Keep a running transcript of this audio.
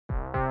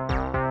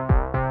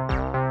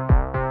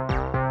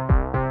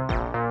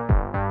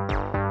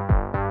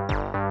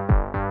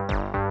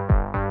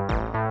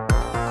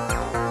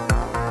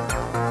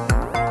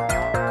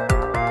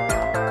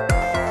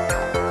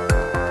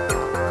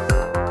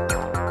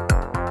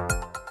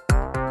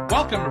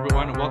Welcome,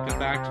 everyone, and welcome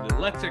back to the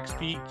Let's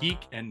XP Geek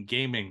and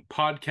Gaming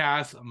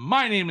podcast.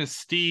 My name is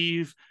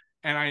Steve,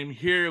 and I'm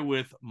here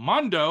with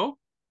Mondo,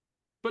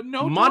 but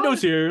no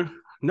Mondo's Todd. here.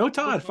 No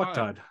Todd. No Fuck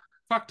Todd.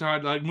 Fuck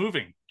Todd, like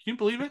moving. Can you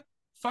believe it?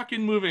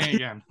 Fucking moving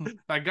again.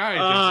 That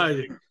guy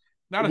just,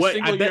 not a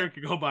single year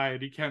could go by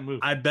and he can't move.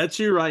 I bet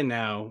you right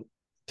now,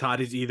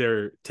 Todd is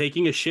either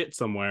taking a shit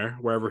somewhere,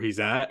 wherever he's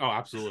at. Oh,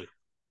 absolutely.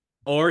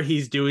 Or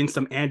he's doing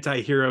some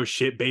anti-hero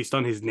shit based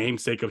on his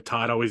namesake of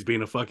Todd always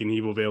being a fucking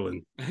evil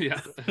villain.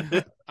 Yeah.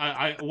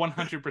 I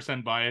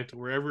 100% buy it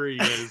wherever he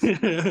is.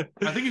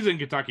 I think he's in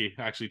Kentucky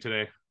actually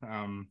today.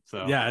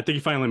 So yeah, I think he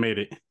finally made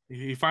it.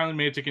 He finally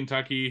made it to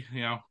Kentucky,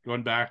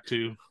 going back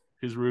to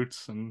his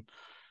roots and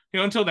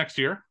until next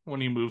year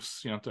when he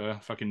moves, to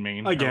fucking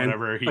Maine again, or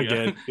whatever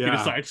he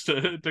decides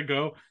to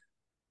go.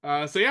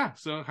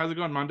 So how's it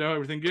going, Mondo?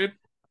 Everything good?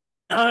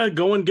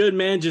 Going good,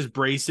 man. Just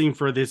bracing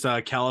for this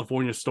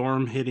California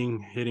storm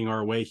hitting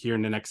our way here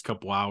in the next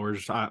couple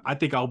hours. I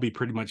think I'll be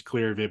pretty much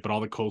clear of it, but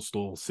all the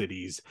coastal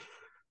cities,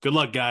 good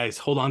luck, guys.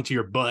 Hold on to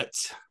your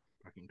butts.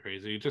 Fucking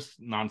crazy, just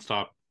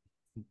nonstop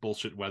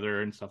bullshit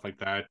weather and stuff like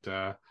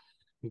that.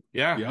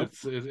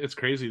 It's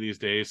crazy these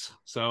days.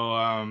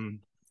 So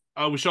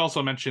we should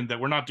also mention that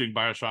we're not doing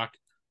BioShock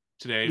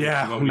today.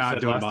 Yeah, which is what we not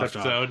said doing last BioShock.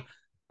 episode.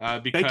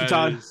 Because, thank you,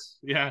 Todd.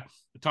 Yeah,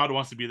 Todd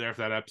wants to be there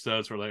for that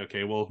episode, so we're like,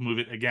 okay, we'll move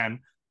it again.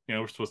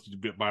 We're supposed to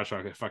do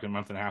BioShock a fucking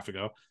month and a half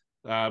ago,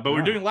 but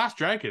we're doing Last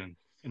Dragon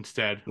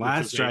instead.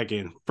 Last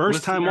Dragon,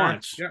 first time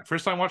watch. Yeah,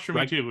 first time watch for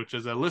me too, which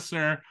is a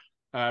listener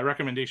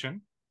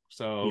recommendation.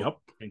 So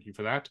Thank you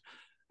for that.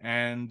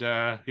 And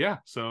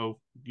so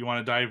you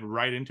want to dive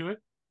right into it?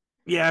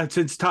 Yeah,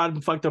 since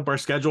Todd fucked up our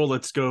schedule,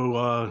 let's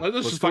go.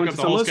 Let's just fuck up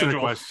the whole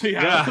schedule. Let's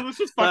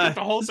just fuck up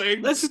the whole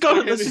thing. Let's just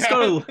go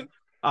to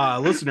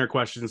listener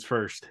questions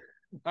first.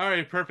 All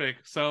right,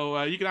 perfect.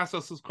 So you can ask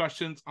us those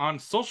questions on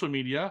social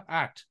media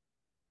at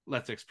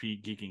Let's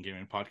XP Geek and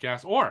Gaming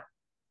Podcast, or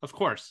of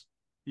course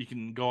you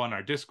can go on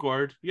our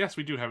Discord. Yes,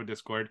 we do have a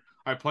Discord.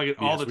 I plug it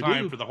all the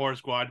time for the Horror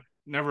Squad.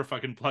 Never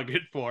fucking plug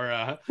it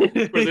for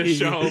this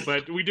show,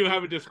 but we do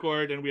have a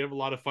Discord and we have a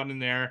lot of fun in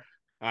there.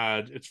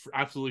 It's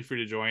absolutely free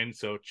to join,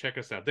 so check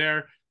us out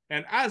there.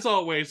 And as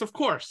always, of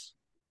course,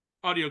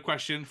 audio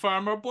question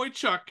from our boy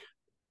Chuck.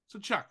 So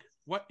Chuck,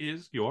 what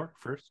is your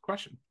first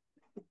question?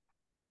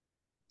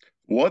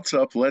 What's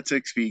up, Let's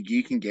XP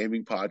Geek and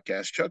Gaming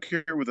Podcast. Chuck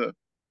here with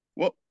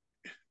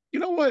you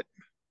know what?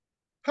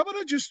 How about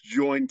I just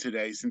join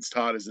today since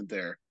Todd isn't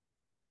there?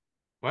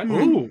 What?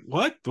 Ooh,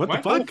 what? What the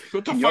fuck?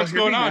 What the fuck's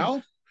going on?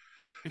 Now?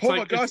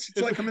 My gosh,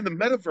 it's like I'm in the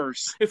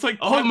metaverse. It's like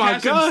my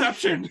god,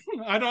 Inception.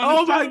 I don't.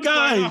 Oh my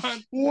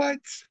gosh! What?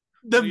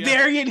 The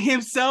variant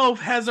himself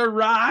has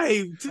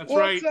arrived. That's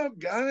right. What's up,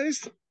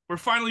 guys? We're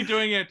finally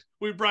doing it.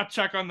 We brought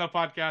Chuck on the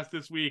podcast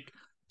this week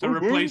to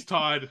replace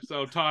Todd.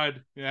 So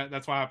Todd,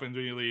 that's what happens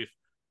when you leave.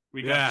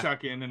 We got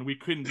Chuck in, and we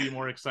couldn't be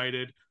more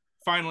excited.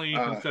 Finally,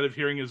 instead of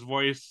hearing his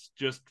voice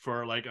just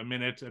for like a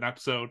minute an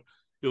episode,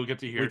 you'll get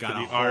to hear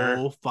our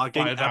whole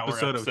fucking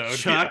episode of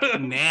Chuck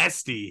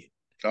Nasty.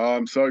 Oh,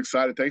 I'm so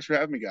excited. Thanks for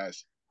having me,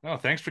 guys. Oh,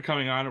 thanks for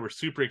coming on. We're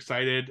super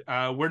excited.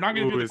 We're not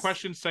going to do the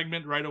question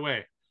segment right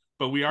away,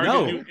 but we are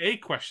going to do a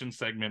question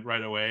segment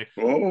right away.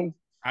 Oh,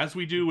 as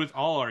we do with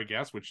all our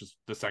guests, which is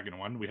the second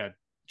one. We had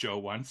Joe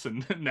once,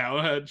 and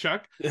now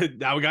Chuck.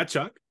 Now we got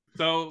Chuck.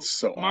 So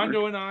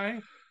Mondo and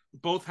I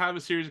both have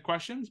a series of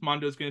questions.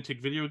 Mondo's going to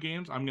take video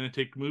games. I'm going to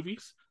take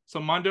movies. So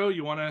Mondo,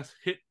 you want to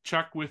hit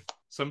Chuck with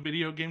some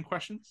video game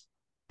questions?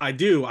 I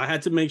do. I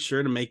had to make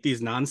sure to make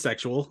these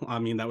non-sexual. I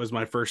mean, that was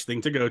my first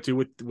thing to go to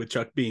with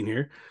Chuck being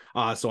here.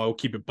 So I will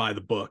keep it by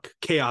the book.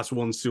 Chaos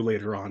will ensue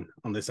later on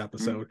this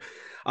episode.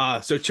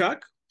 So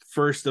Chuck,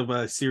 first of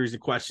a series of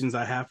questions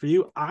I have for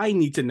you. I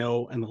need to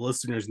know, and the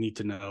listeners need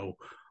to know,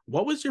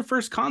 what was your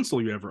first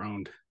console you ever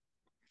owned?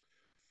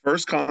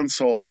 First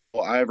console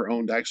I ever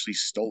owned, actually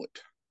stole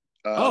it.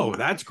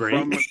 That's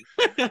great.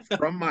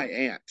 From my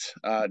aunt.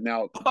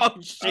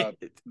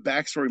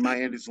 Backstory, my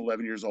aunt is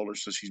 11 years older,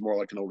 so she's more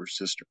like an older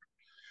sister.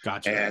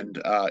 Gotcha. And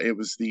it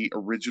was the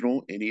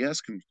original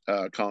NES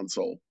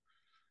console.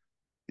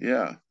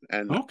 Yeah.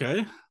 And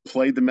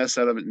played the mess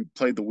out of it and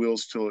played the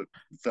wheels till it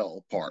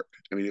fell apart.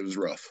 I mean, it was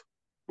rough.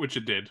 Which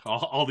it did.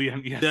 All the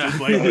NES.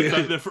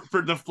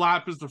 The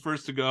flap is the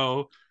first to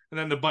go. And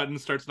then the button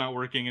starts not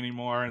working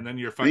anymore, and then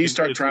you're fucking. Then you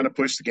start trying to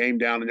push the game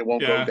down, and it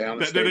won't go down.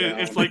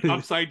 It's like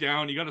upside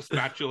down. You got a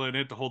spatula in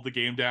it to hold the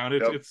game down.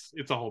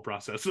 It's a whole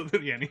process of the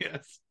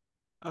NES.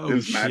 It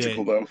was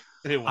magical, though.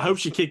 I hope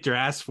she kicked your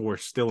ass for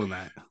still in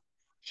that.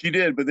 She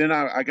did, but then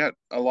I got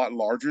a lot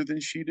larger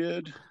than she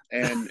did,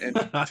 and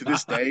to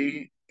this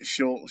day,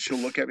 she'll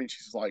look at me and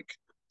she's like,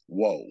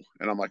 "Whoa,"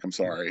 and I'm like, "I'm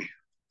sorry."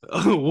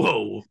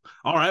 Whoa!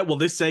 All right. Well,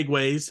 this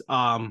segues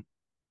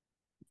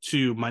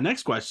to my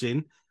next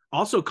question.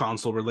 Also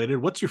console related,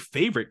 what's your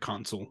favorite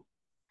console?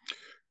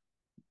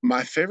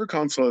 My favorite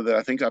console that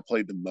I think I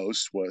played the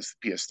most was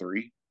the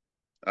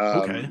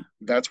PS3.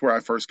 That's where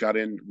I first got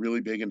in really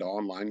big into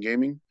online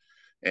gaming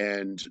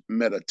and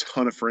met a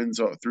ton of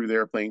friends through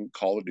there playing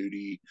Call of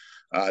Duty,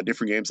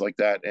 different games like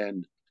that.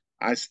 And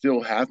I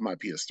still have my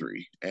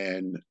PS3,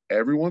 and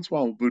every once in a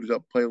while I'll boot it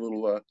up, play a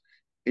little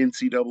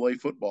NCAA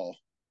football.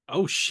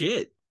 Oh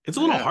shit! It's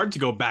a little hard to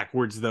go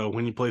backwards though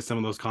when you play some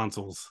of those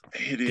consoles.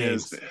 It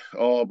is.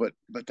 Oh, but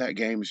that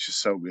game is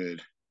just so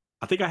good.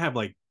 I think I have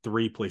like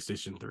 3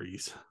 PlayStation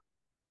 3s.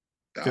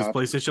 Because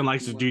PlayStation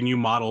likes to do new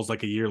models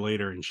like a year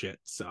later and shit.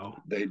 So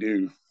they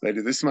do.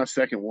 This is my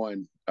second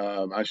one.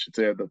 I should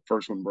say the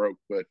first one broke,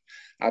 but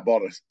I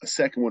bought a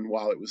second one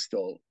while it was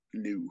still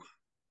new.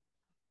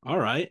 All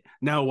right.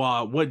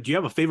 Now, what do you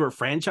have a favorite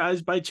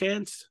franchise by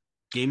chance?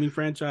 Gaming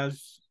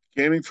franchise?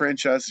 Gaming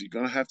franchise, you're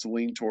gonna have to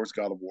lean towards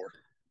God of War.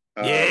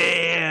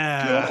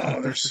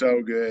 Yeah. They're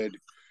so good.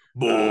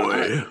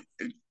 Boy.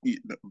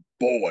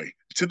 Boy.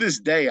 To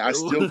this day, I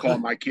still call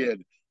my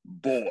kid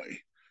boy.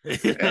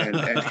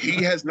 And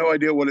he has no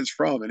idea what it's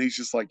from, and he's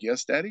just like,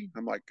 "Yes, Daddy."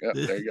 I'm like, oh,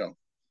 "There you go."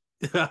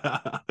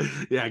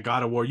 Yeah,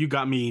 God of War. You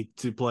got me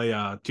to play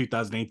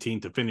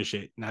 2018 to finish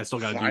it, and I still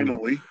got to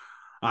finally.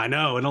 I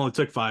know it only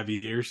took 5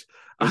 years.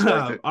 All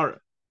right.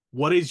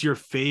 What is your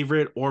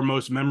favorite or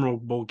most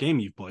memorable game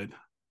you've played?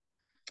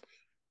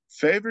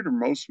 Favorite or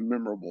most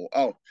memorable?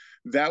 Oh,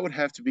 that would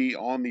have to be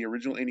on the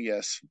original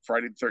NES,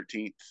 Friday the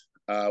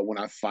 13th, when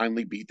I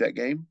finally beat that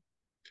game.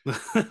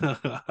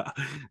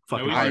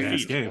 Fucking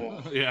hard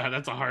game. Yeah,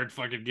 that's a hard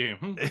fucking game.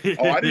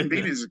 I didn't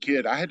beat it as a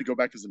kid. I had to go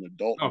back as an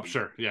adult. Oh,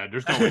 sure. Yeah,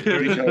 there's no way.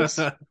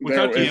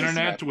 Without the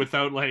internet,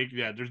 without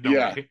there's no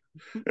way.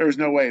 There's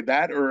no way.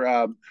 That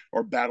or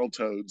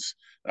Battletoads.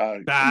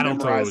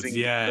 Battletoads,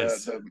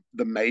 yes.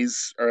 The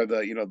maze or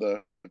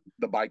the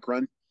bike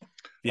run.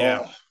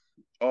 Yeah.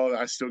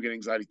 I still get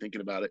anxiety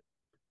thinking about it.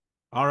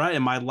 All right,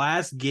 and my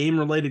last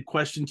game-related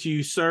question to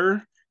you,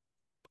 sir.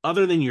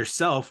 Other than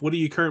yourself, what are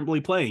you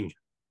currently playing?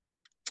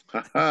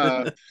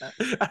 Well,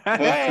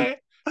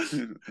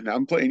 and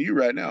I'm playing you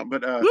right now,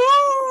 but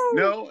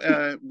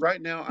no,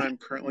 right now I'm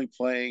currently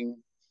playing.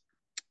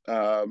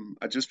 I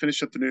just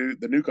finished up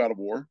the new God of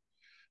War,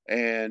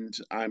 and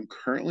I'm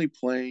currently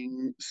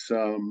playing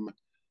some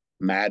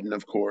Madden,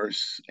 of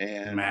course,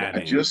 and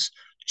I just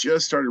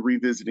started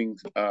revisiting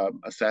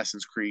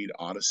Assassin's Creed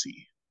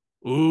Odyssey.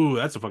 Ooh,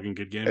 that's a fucking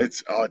good game.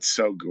 It's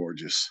so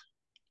gorgeous.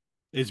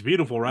 It's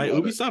beautiful, right?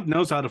 Ubisoft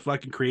knows how to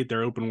fucking create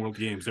their open world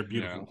games. They're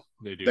beautiful.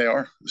 Yeah, they do. They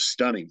are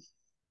stunning.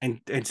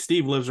 And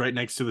Steve lives right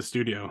next to the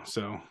studio,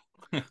 so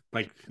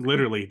like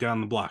literally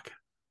down the block.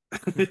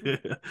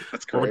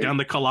 That's great. Or down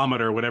the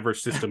kilometer, whatever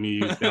system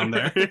you use down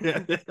there.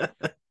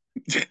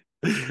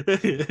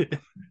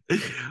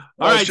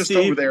 All right, just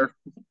Steve. Over there.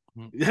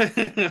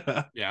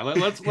 Yeah,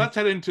 let's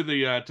head into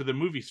the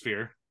movie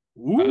sphere.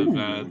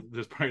 Of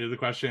this part of the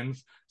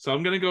questions. So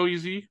I'm gonna go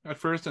easy at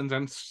first and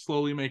then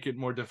slowly make it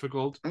more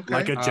difficult. Okay.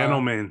 Like a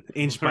gentleman,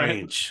 inch by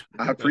inch.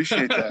 I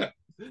appreciate that.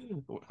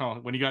 Well,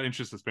 when you got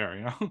inches to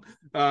spare,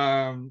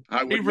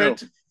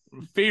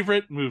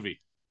 favorite movie.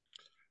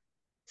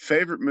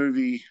 Favorite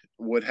movie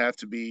would have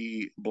to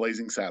be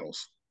Blazing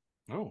Saddles.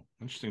 Oh,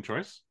 interesting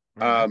choice.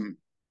 A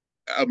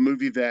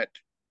movie that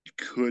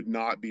could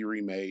not be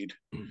remade.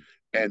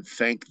 And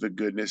thank the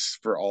goodness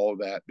for all of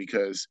that,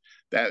 because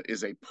that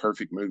is a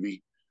perfect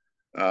movie.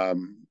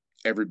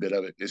 Every bit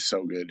of it is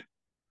so good.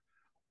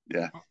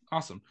 Yeah.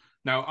 Awesome.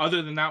 Now,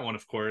 other than that one,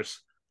 of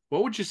course,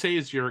 what would you say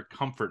is your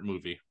comfort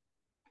movie?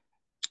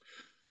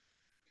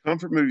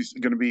 Comfort movie is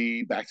going to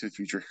be Back to the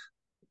Future.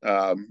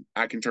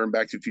 I can turn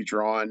Back to the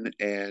Future on,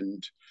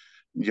 and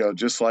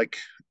just like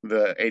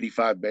the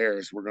 '85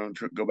 Bears, we're going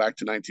to go back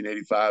to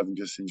 1985 and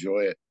just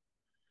enjoy it,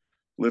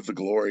 live the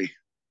glory.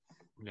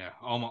 Yeah,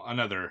 almost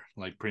another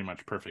pretty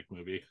much perfect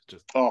movie.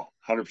 Just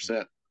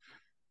 100%.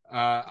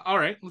 All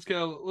right, let's get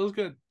a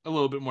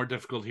little bit more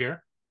difficult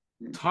here.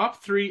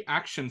 Top 3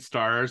 action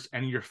stars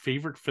and your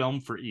favorite film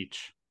for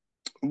each.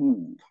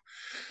 Ooh.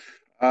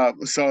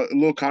 So a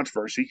little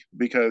controversy,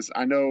 because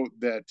I know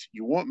that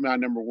you want my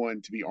number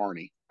 1 to be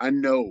Arnie. I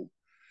know.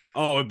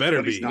 Oh, it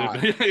better be. He's not.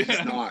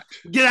 He's not.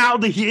 Get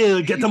out of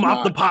here. Get them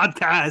off the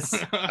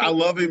podcast. I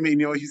love him.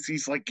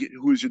 He's like,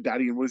 who is your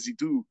daddy and what does he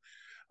do?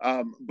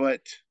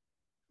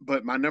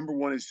 But my number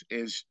 1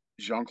 is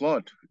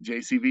Jean-Claude,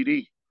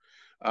 JCVD.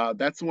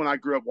 That's the one I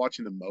grew up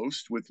watching the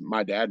most with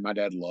my dad. My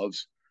dad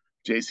loves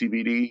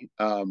JCVD,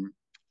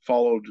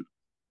 followed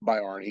by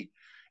Arnie.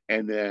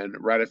 And then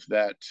right after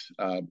that,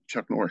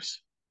 Chuck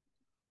Norris.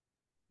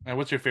 And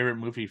what's your favorite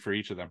movie for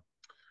each of them?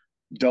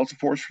 Delta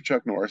Force for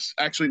Chuck Norris.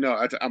 Actually, no,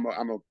 I'm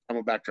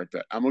gonna backtrack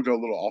that. I'm gonna go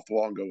a little off the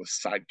wall and go with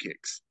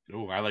Sidekicks.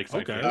 Oh, I like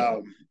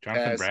Sidekicks.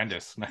 Jonathan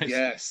Brandis. Nice.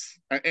 Yes,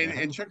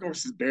 and Chuck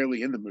Norris is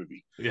barely in the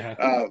movie.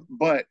 Yeah.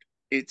 But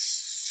it's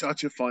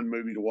such a fun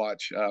movie to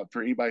watch.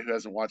 For anybody who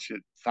hasn't watched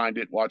it, find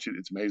it, watch it.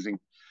 It's amazing.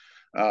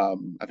 I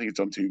think it's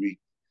on Tubi.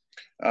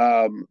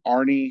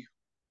 Arnie,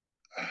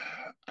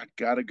 I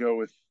gotta go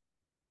with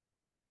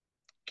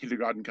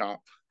Kindergarten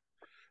Cop.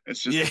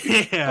 It's just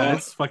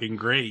that's fucking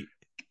great.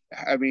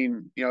 I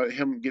mean,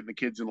 him getting the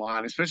kids in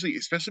line, especially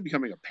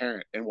becoming a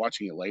parent and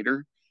watching it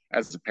later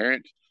as a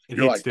parent,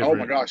 you're like, different. Oh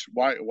my gosh,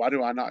 why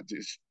do I not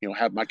just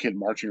have my kid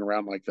marching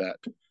around like that?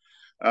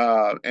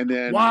 And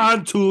then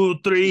 1, 2,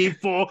 3,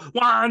 4.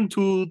 1,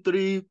 2,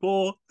 3,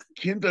 4.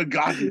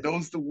 kindergarten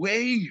knows the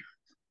way.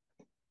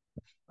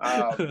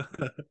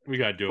 We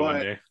gotta do it one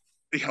But day.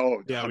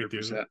 oh, Yeah, we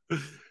 100%. do.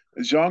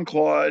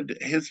 Jean-Claude,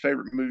 his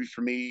favorite movie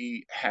for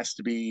me has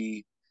to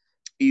be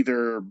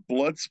either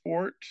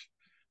Bloodsport,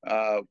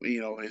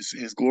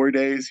 his glory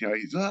days,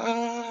 he's or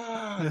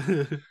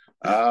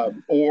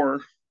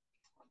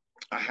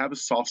I have a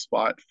soft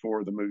spot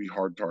for the movie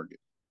Hard Target.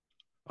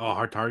 Oh,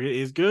 Hard Target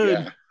is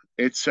good. Yeah,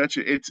 it's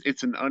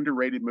an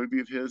underrated movie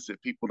of his that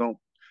people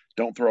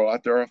don't throw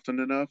out there often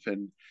enough,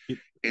 and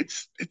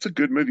it's a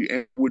good movie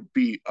and would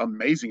be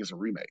amazing as a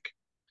remake.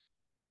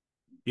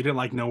 You didn't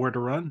like Nowhere to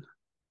Run?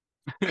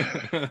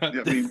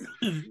 I mean,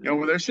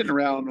 when they're sitting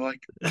around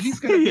like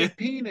he's got a big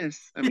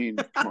penis. I mean,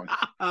 come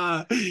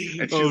on.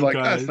 And she's like,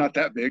 "That's not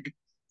that big."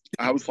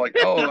 I was like,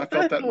 "Oh, I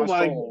felt that in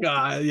my soul."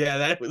 God, yeah,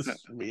 that was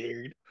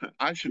weird.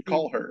 I should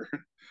call her.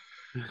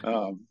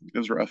 It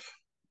was rough.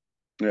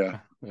 Yeah,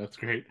 that's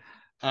great.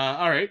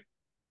 All right,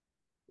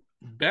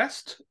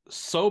 best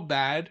so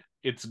bad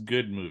it's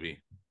good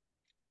movie.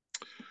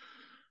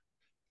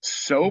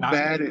 So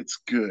bad it's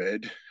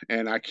good,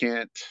 and I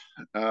can't.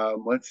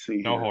 Let's see.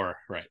 No horror,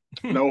 right?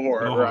 No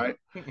horror, No right?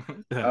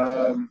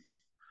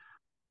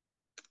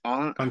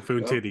 Kung Fu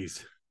and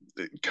Titties.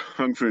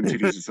 Kung Fu and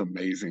Titties is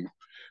amazing,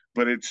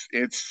 but it's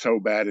so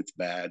bad it's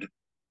bad.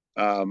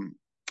 I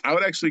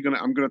would actually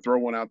I'm gonna throw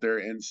one out there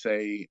and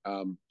say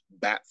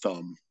Bat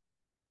Thumb.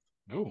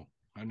 Oh,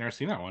 I've never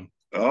seen that one.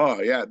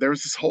 Oh yeah, there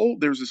was this whole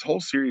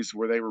series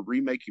where they were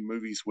remaking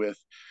movies with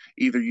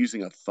either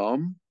using a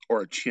thumb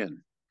or a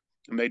chin,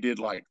 and they did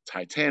like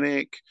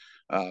Titanic,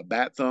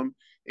 Bat Thumb.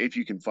 If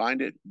you can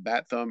find it,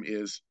 Bat Thumb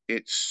it's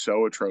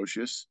so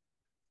atrocious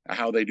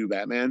how they do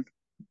Batman,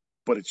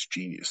 but it's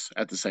genius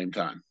at the same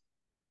time.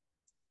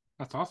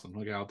 That's awesome.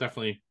 Okay, I'll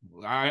definitely.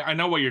 I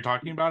know what you're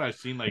talking about. I've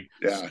seen like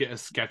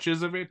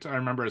sketches of it. I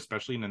remember,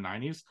 especially in the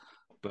 '90s.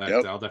 But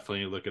I'll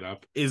definitely look it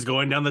up. Is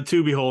going down the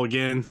Tubi hole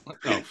again.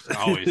 Oh,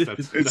 always.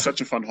 It's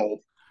such a fun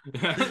hole.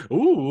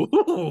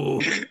 Ooh.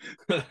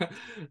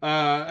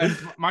 And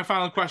my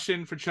final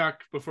question for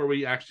Chuck before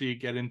we actually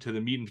get into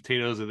the meat and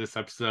potatoes of this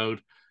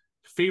episode: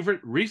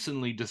 favorite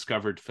recently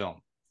discovered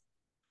film?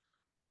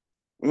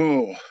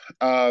 Oh,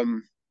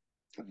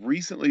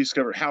 recently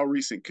discovered. How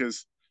recent?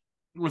 Because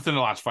within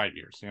the last 5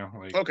 years,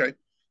 Okay,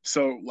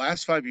 so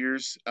last 5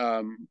 years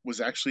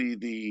was actually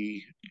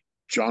the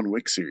John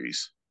Wick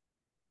series.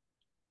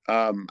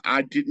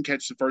 I didn't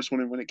catch the first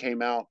one when it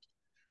came out,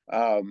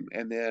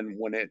 and then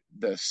when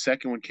the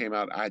second one came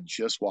out, I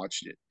just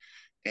watched it,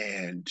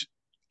 and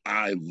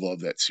I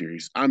love that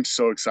series. I'm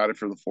so excited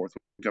for the fourth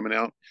one coming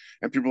out,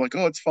 and people are like,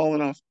 "Oh, it's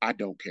falling off." I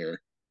don't care.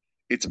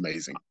 It's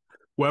amazing.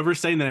 Whoever's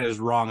saying that is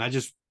wrong. I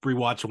just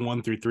rewatched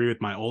 1 through 3 with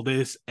my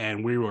oldest,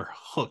 and we were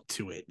hooked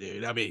to it,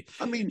 dude. I mean,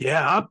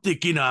 yeah, I'm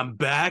thinking I'm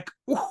back.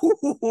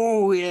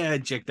 Ooh, yeah,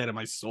 inject that in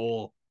my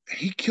soul.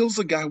 He kills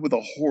a guy with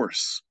a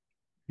horse.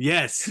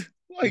 Yes.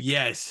 Like,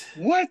 yes.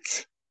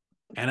 What?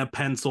 And a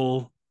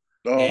pencil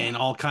and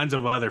all kinds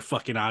of other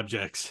fucking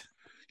objects.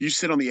 You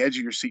sit on the edge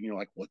of your seat and you're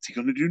like, what's he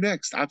going to do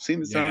next? I've seen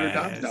this 100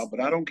 times now,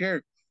 but I don't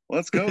care.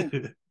 Let's go.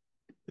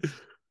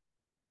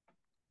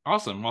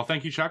 Awesome. Well,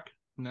 thank you, Chuck.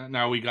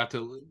 Now we got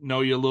to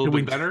know you a little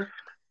bit better.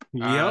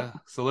 Yep.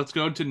 So let's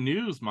go to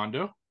news,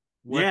 Mondo.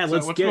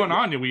 What's going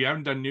on? We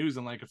haven't done news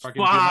in like a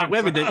fucking.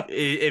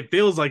 It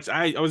feels like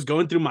I was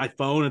going through my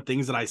phone and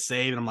things that I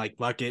saved, and I'm like,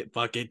 fuck it,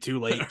 too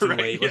late.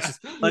 Right,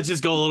 Let's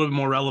just go a little bit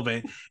more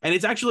relevant. And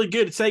it's actually a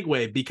good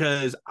segue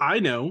because I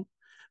know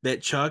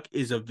that Chuck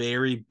is a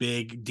very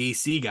big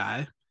DC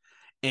guy,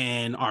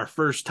 and our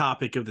first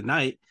topic of the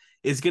night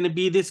is going to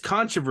be this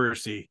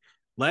controversy.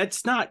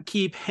 Let's not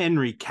keep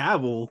Henry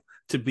Cavill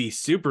to be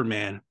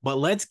Superman, but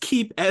let's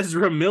keep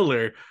Ezra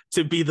Miller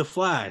to be the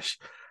Flash.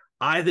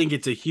 I think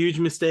it's a huge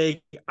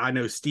mistake. I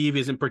know Steve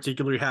isn't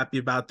particularly happy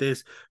about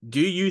this. Do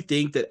you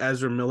think that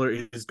Ezra Miller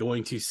is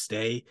going to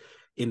stay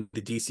in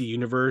the DC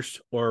universe,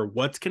 or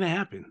what's going to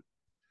happen?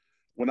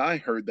 When I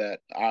heard that,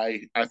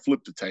 I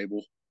flipped the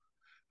table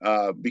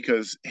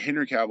because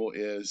Henry Cavill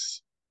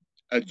is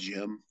a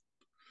gem.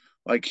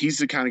 Like, he's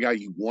the kind of guy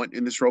you want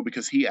in this role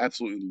because he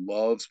absolutely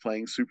loves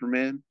playing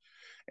Superman.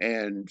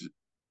 And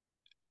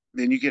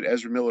then you get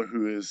Ezra Miller,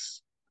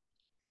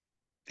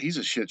 he's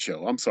a shit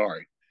show. I'm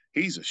sorry.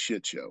 He's a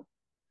shit show.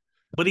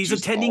 But he's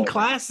attending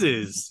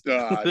classes.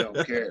 I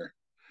don't care.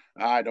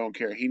 I don't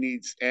care. He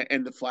needs,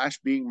 and the Flash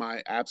being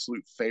my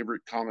absolute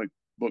favorite comic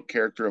book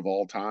character of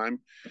all time,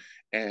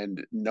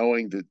 and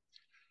knowing that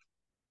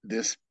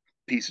this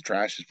piece of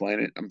trash is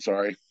playing it, I'm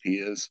sorry, he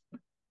is.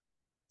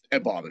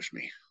 It bothers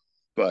me.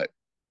 But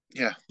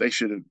yeah, they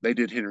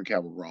did Henry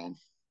Cavill wrong.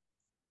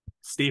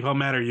 Steve, how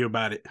mad are you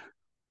about it?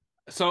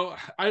 So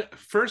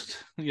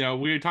we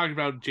were talking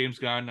about James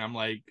Gunn. I'm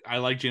like, I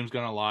like James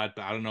Gunn a lot,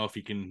 but I don't know if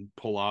he can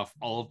pull off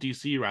all of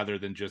DC rather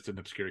than just an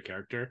obscure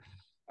character.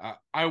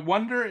 I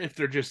wonder if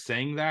they're just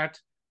saying that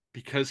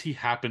because he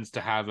happens to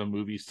have a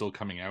movie still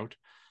coming out,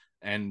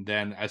 and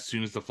then as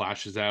soon as the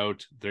Flash is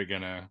out, they're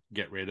gonna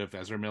get rid of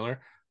Ezra Miller.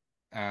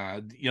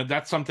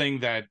 That's something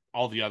that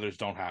all the others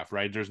don't have,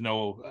 right? There's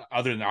no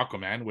other than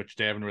Aquaman, which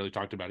they haven't really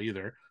talked about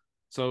either.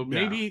 So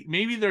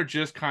maybe they're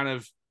just kind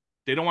of,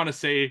 they don't want to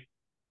say,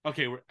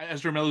 okay,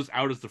 Ezra Miller's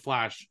out as the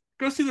Flash.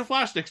 Go see the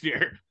Flash next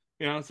year,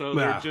 So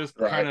they're just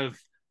kind of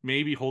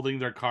maybe holding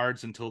their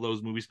cards until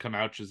those movies come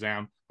out,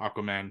 Shazam,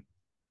 Aquaman,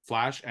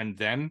 Flash, and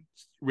then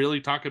really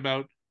talk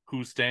about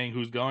who's staying,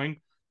 who's going.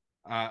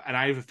 And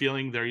I have a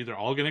feeling they're either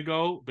all going to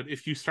go, but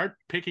if you start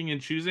picking and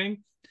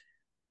choosing,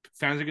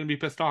 fans are going to be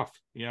pissed off.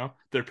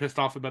 They're pissed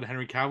off about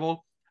Henry Cavill.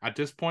 At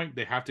this point,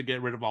 they have to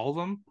get rid of all of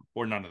them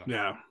or none of them.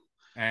 Yeah.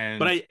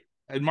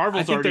 And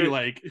Marvel's already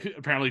like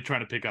apparently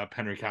trying to pick up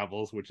Henry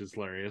Cavill's, which is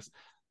hilarious.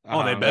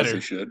 They better. As they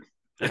should.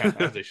 Yeah,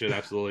 as they should,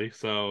 absolutely.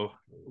 So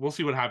we'll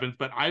see what happens.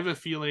 But I have a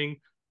feeling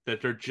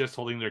that they're just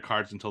holding their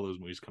cards until those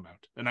movies come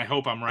out. And I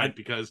hope I'm right,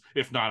 because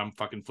if not, I'm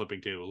fucking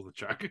flipping tables with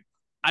Chuck.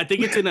 I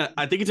think it's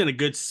in a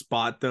good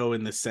spot though,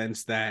 in the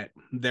sense that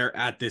they're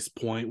at this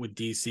point with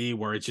DC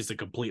where it's just a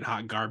complete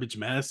hot garbage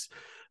mess,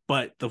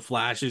 but the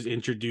Flash is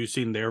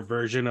introducing their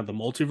version of the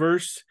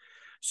multiverse.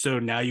 So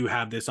now you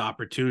have this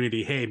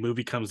opportunity. Hey,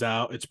 movie comes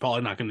out, it's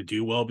probably not going to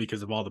do well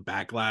because of all the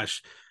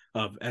backlash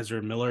of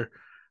Ezra Miller.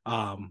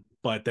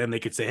 But then they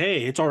could say,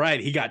 hey, it's all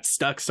right, he got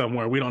stuck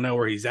somewhere, we don't know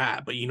where he's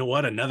at, but you know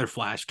what? Another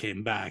Flash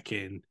came back,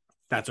 and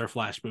that's our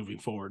Flash moving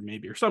forward,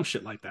 maybe, or some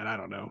shit like that. I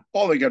don't know.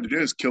 All they got to do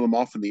is kill him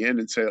off in the end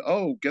and say,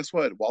 oh, guess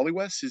what? Wally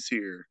West is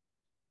here.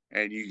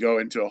 And you go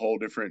into a whole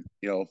different,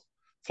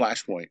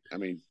 flashpoint. I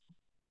mean,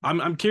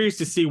 I'm curious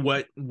to see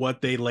what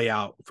they lay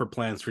out for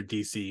plans for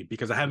DC,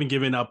 because I haven't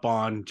given up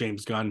on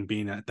James Gunn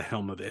being at the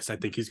helm of this. I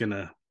think he's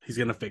gonna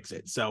fix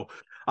it. So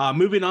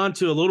moving on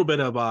to a little bit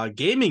of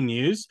gaming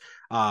news.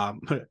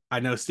 I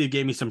know Steve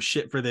gave me some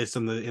shit for this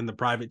in the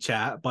private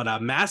chat,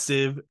 but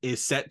Massive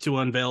is set to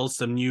unveil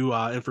some new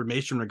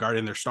information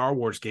regarding their Star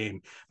Wars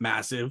game.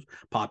 Massive,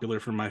 popular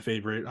for my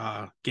favorite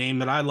game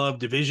that I love,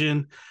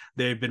 Division.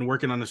 They've been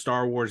working on the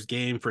Star Wars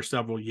game for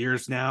several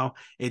years now.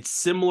 It's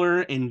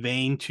similar in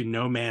vein to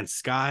No Man's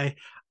Sky.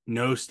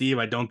 No, Steve,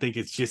 I don't think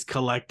it's just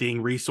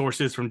collecting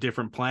resources from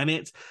different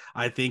planets.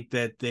 I think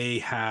that they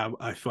have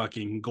a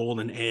fucking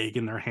golden egg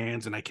in their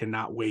hands, and I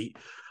cannot wait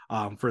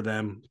for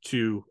them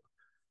to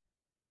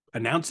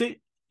announce it,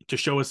 to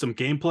show us some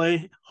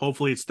gameplay.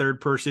 Hopefully it's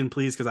third person,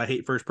 please, because I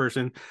hate first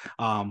person.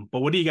 But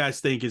what do you guys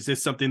think? Is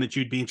this something that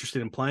you'd be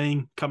interested in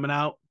playing coming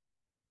out?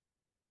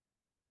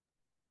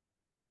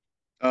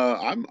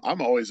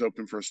 I'm always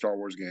open for a Star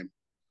Wars game.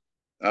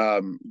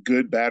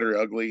 Good, bad, or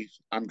ugly,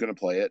 I'm gonna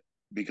play it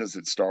because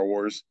it's Star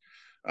Wars.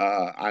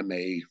 I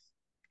may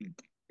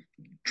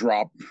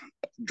drop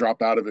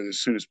out of it as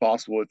soon as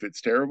possible if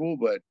it's terrible,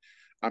 but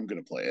I'm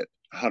gonna play it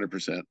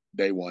 100%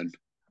 day one.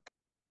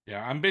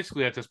 Yeah, I'm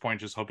basically at this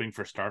point just hoping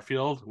for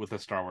Starfield with a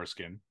Star Wars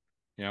skin.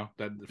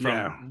 That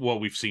from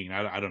what we've seen.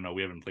 I don't know.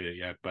 We haven't played it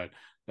yet, but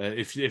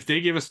if they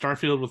give a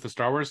Starfield with a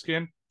Star Wars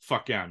skin,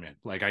 fuck yeah, I'm in.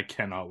 Like, I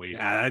cannot wait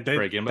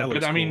for a game.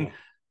 But I mean,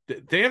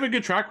 they have a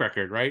good track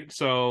record, right?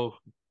 So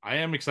I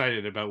am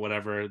excited about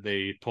whatever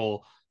they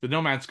pull. The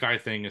No Man's Sky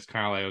thing is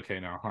kind of like, okay,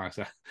 no,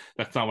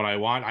 that's not what I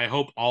want. I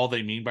hope all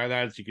they mean by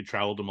that is you could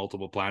travel to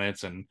multiple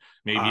planets and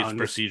maybe it's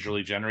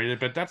procedurally generated,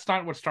 but that's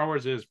not what Star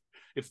Wars is.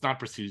 It's not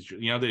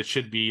procedural. It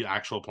should be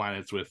actual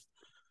planets with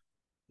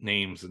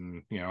names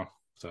and,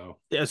 so.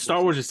 Yeah,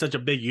 Star Wars is such a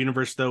big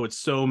universe, though. It's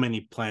so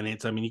many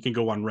planets. I mean, you can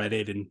go on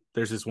Reddit and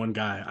there's this one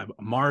guy,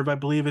 Marv, I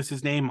believe is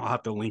his name. I'll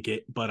have to link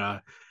it,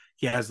 but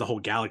he has the whole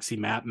galaxy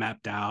map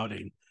mapped out,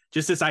 and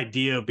just this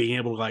idea of being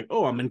able to, like,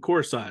 oh, I'm in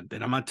Coruscant,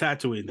 then I'm on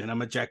Tatooine, then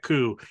I'm at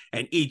Jakku,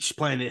 and each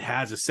planet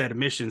has a set of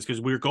missions, because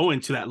we're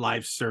going to that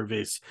live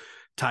service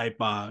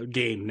type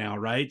game now,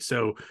 right?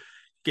 So you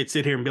could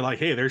sit here and be like,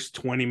 hey, there's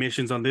 20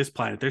 missions on this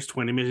planet, there's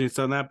 20 missions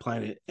on that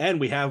planet, and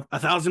we have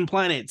 1,000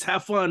 planets.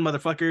 Have fun,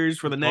 motherfuckers,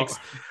 for the next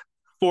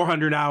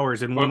 400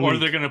 hours in 1 week. Or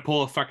they're gonna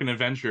pull a fucking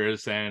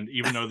Avengers, and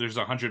even though there's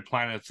 100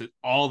 planets,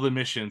 all the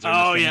missions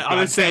are on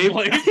the same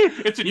place.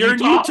 It's in You're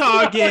Utah. in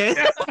Utah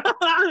again.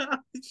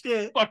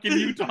 Shit. Fucking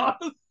Utah.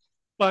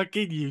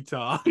 Fucking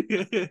Utah.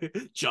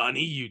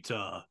 Johnny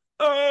Utah.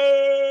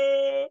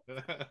 All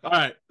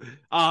right.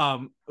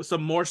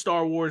 Some more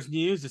Star Wars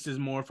news. This is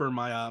more for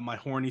my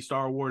horny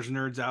Star Wars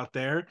nerds out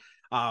there.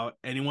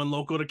 Anyone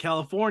local to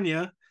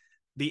California,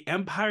 the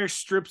Empire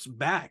Strips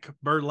Back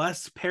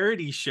burlesque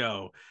parody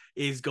show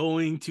is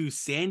going to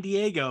San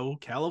Diego,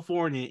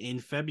 California in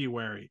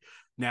February.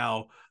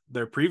 Now,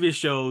 their previous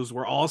shows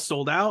were all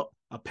sold out.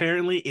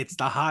 Apparently, it's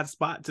the hot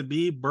spot to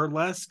be,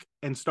 burlesque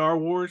and Star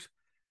Wars.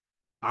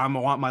 I'm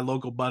gonna want my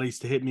local buddies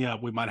to hit me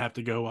up. We might have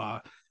to go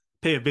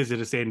pay a visit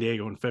to San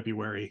Diego in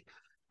February.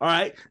 All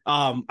right.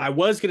 I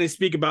was going to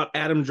speak about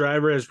Adam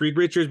Driver as Reed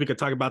Richards. We could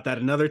talk about that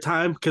another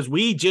time, because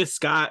we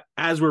just got,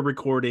 as we're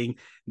recording,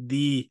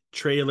 the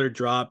trailer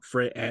drop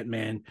for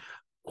Ant-Man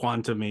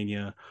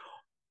Quantumania.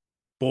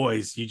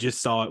 Boys, you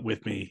just saw it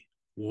with me.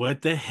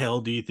 What the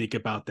hell do you think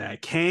about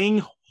that?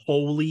 Kang,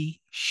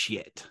 holy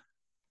shit.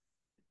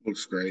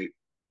 Looks great.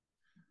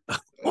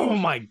 Oh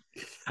my,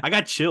 I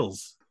got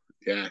chills.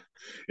 Yeah,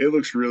 it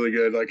looks really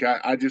good. Like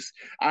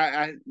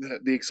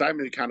the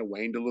excitement kind of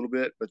waned a little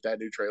bit, but that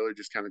new trailer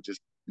just kind of just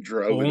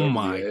drove it Oh over the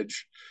my.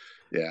 edge.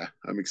 Yeah,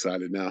 I'm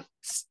excited now.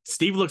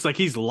 Steve looks like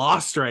he's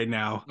lost right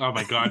now. Oh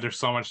my god, there's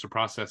so much to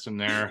process in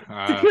there.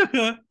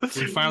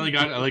 We finally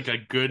got like a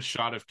good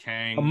shot of A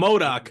Kang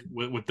Modoc.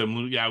 with the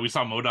yeah. We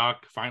saw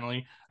Modoc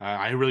finally.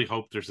 I really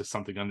hope there's just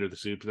something under the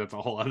suit, but that's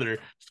a whole other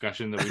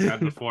discussion that we've had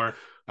before.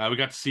 We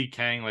got to see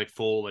Kang like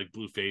full like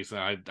blue face, and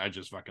I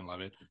just fucking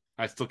love it.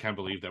 I still can't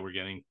believe that we're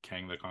getting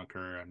Kang the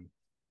Conqueror, and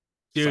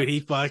Dude, psyched, he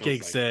so fucking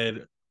psyched.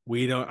 said,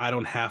 I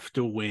don't have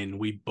to win.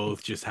 We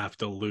both just have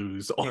to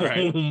lose. Oh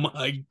Right.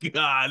 my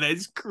god,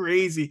 that's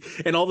crazy.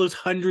 And all those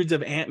hundreds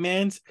of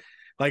Ant-Mans,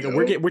 like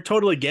Yep. we're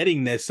totally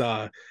getting this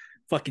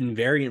fucking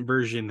variant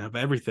version of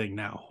everything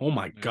now. Oh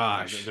my Yeah,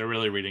 gosh. they're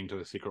really reading to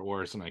the Secret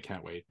Wars, and I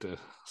can't wait to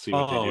see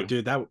what they Oh,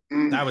 do. dude,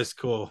 Mm. that was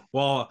cool.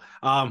 Well,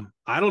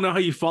 I don't know how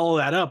you follow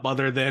that up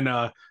other than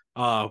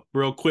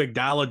real quick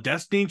Dial of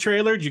Destiny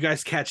trailer. Did you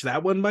guys catch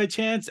that one by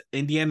chance?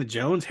 Indiana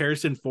Jones,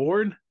 Harrison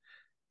Ford.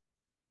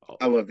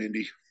 I love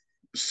Indy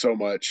so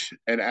much,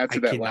 and I after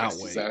that cannot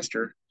last wait.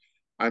 disaster,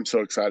 I'm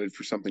so excited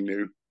for something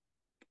new.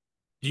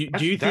 Do you That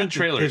think that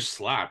trailer because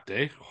slapped,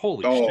 eh?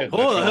 Holy Oh, shit,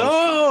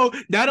 that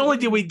trailer. not only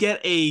did we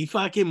get a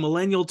fucking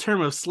millennial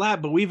term of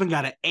slap, but we even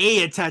got an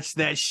A attached to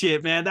that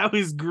shit, man. That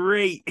was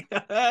great.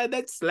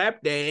 That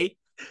slap day.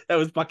 That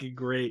was fucking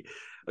great.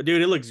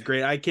 Dude, it looks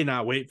great. I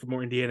cannot wait for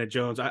more Indiana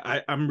Jones.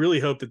 I'm really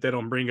hope that they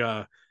don't bring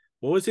what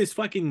was his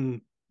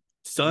fucking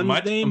son's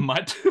Mutt, name?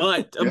 mutt.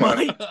 Mutt.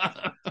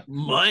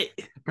 Mutt.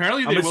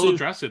 Apparently, I'm they will assuming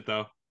address it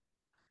though.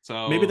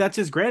 maybe So that's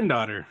his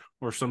granddaughter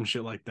or some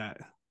shit like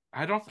that.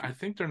 I don't. I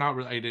think they're not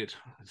related.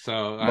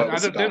 So but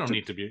was they don't adopted.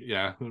 need to be.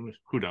 Yeah,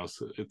 who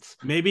knows? It's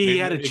Maybe he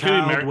had a it could be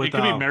child It with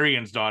could be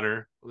Marion's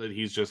daughter that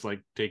he's just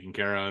like taking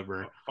care of,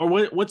 or or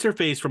what's her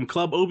face from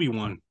Club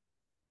Obi-Wan?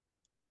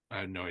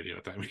 I have no idea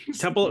what that means.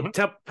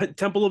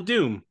 Temple of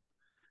Doom,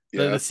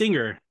 Yeah, the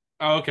singer.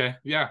 Oh, okay,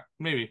 yeah,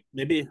 maybe.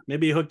 Maybe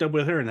he hooked up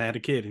with her and they had a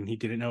kid and he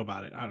didn't know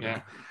about it. I don't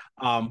Yeah.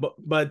 know.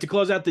 But to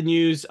close out the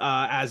news,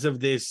 as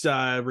of this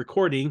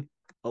recording,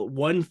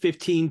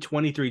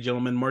 1:15:23,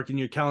 gentlemen, mark in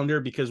your calendar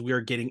because we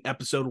are getting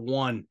episode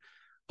 1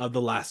 of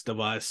The Last of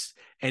Us,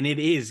 and it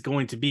is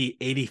going to be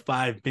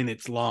 85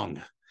 minutes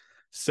long.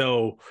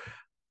 So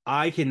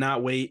I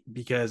cannot wait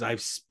because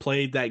I've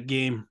played that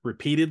game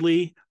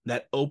repeatedly.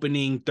 That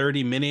opening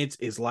 30 minutes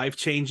is life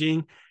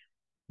changing.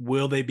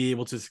 Will they be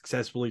able to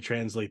successfully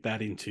translate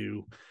that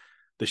into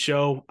the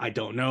show? I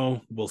don't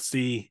know. We'll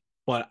see.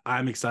 But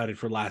I'm excited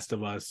for Last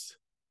of Us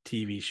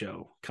TV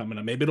show coming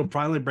up. Maybe it'll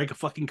finally break a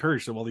fucking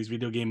curse of all these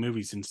video game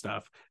movies and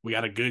stuff. We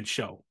got a good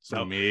show.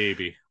 So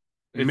Maybe.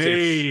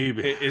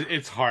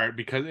 It's hard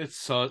because it's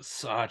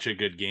such a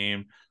good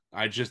game.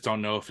 I just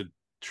don't know if it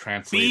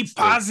translates.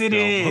 Be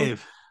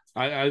positive.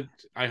 I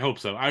hope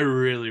so. I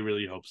really,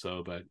 really hope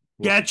so. But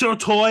get your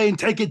toy and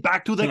take it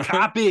back to the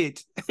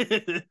carpet.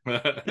 it's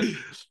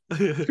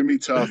gonna be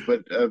tough,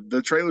 but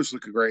the trailers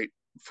look great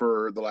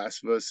for The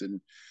Last of Us, and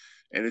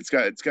it's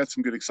got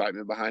some good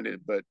excitement behind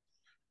it. But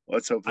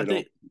let's hope they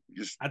don't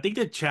just. I think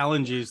the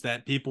challenge is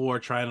that people are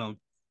trying to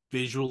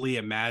visually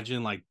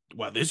imagine like,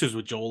 well, this is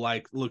what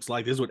Joel looks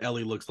like, this is what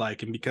Ellie looks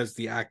like, and because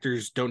the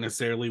actors don't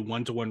necessarily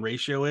 1-to-1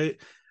 ratio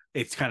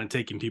it's kind of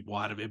taking people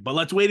out of it. But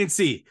let's wait and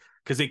see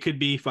because it could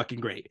be fucking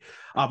great.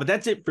 But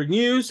that's it for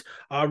news.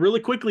 Really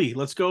quickly,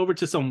 let's go over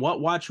to some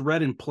what watched,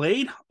 read, and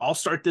played. I'll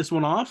start this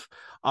one off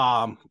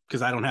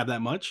because I don't have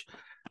that much.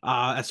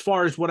 As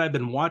far as what I've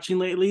been watching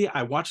lately,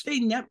 I watched a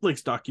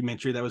Netflix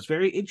documentary that was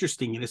very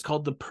interesting. It is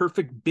called The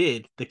Perfect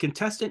Bid, The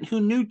Contestant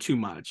Who Knew Too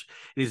Much.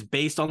 It is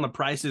based on The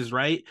Price is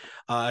Right.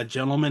 A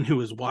gentleman who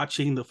was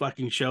watching the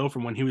fucking show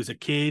from when he was a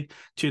kid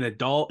to an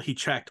adult. He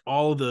tracked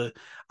all the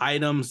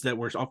items that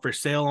were up for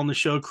sale on the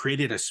show,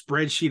 created a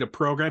spreadsheet, a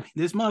program.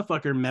 This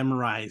motherfucker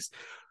memorized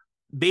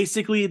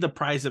basically the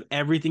price of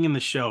everything in the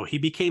show. He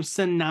became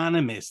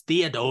synonymous,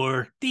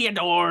 Theodore,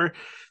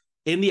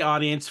 in the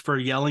audience for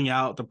yelling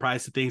out the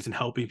price of things and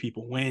helping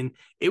people win.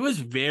 It was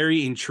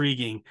very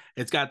intriguing.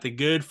 It's got the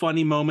good,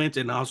 funny moments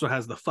and also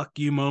has the fuck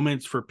you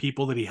moments for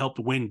people that he helped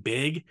win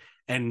big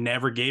and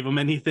never gave him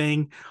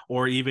anything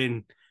or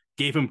even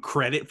gave him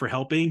credit for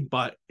helping.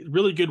 But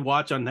really good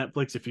watch on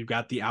Netflix if you've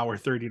got the hour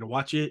 30 to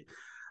watch it.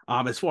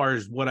 As far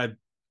as what I've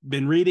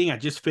been reading, I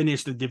just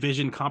finished the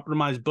Division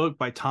Compromise book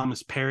by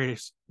Thomas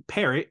Parrott.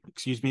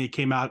 It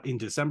came out in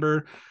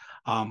December.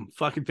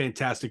 Fucking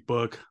fantastic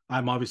book.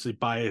 I'm obviously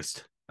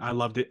biased. I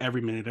loved it,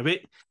 every minute of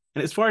it.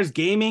 And as far as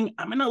gaming,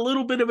 I'm in a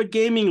little bit of a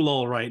gaming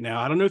lull right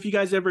now. I don't know if you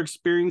guys ever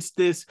experienced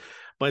this,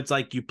 but it's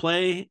like you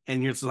play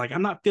and you're just like,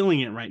 I'm not feeling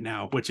it right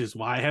now, which is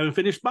why I haven't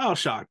finished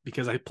BioShock,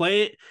 because I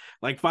play it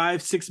like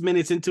 5-6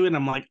 minutes into it and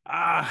I'm like,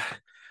 let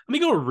me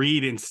go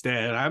read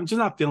instead. I'm just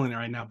not feeling it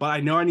right now, but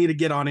I know I need to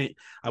get on it.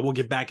 I will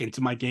get back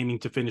into my gaming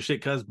to finish it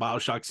because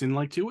BioShock's in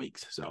like 2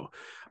 weeks. So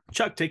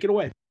Chuck, take it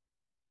away.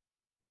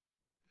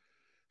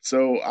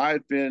 So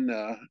I've been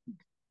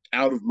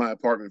out of my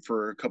apartment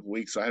for a couple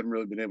weeks. I haven't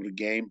really been able to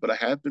game, but I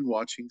have been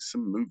watching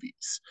some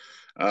movies.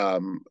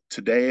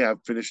 Today,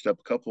 I've finished up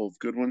a couple of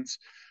good ones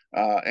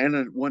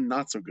and one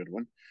not so good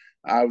one.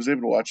 I was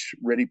able to watch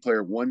Ready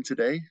Player One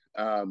today.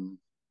 I've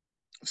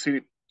seen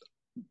it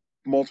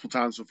multiple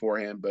times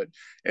beforehand, but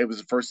it was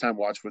the first time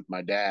watch with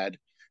my dad.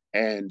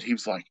 And he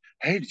was like,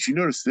 "Hey, did you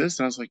notice this?"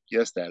 And I was like,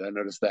 "Yes, Dad, I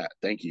noticed that.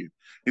 Thank you."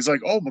 He's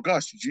like, "Oh my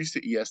gosh, did you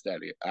see?" "Yes,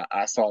 Daddy,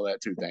 I saw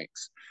that too.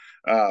 Thanks."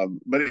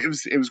 But it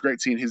was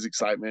great seeing his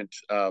excitement.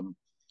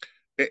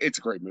 It's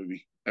a great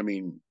movie. I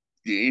mean,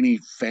 any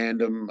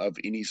fandom of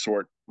any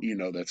sort,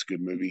 that's a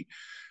good movie.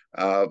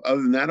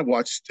 Other than that, I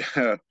watched.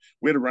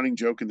 We had a running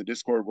joke in the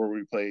Discord where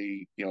we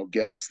play,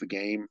 guess the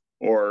game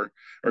or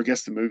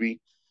guess the movie,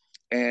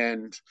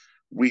 and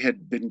we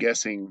had been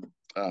guessing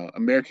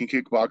American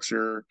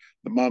Kickboxer,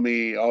 The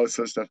Mummy, all this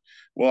other stuff.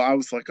 Well, I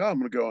was like, oh, I'm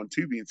going to go on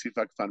Tubi and see if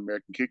I can find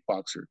American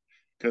Kickboxer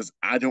because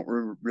I don't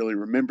really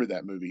remember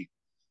that movie.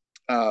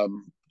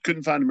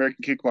 Couldn't find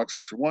American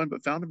Kickboxer 1,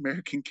 but found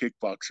American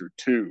Kickboxer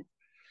 2.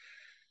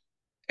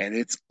 And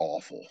it's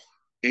awful.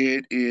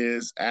 It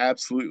is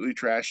absolutely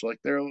trash. Like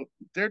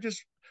they're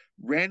just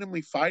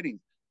randomly fighting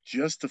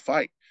just to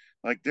fight.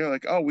 Like they're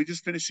like, oh, we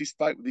just finished this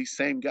fight with these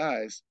same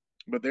guys,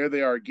 but there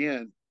they are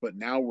again. But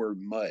now we're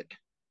mud,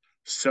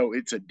 so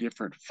it's a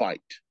different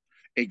fight.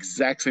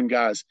 Exact same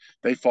guys.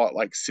 They fought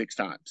like 6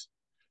 times.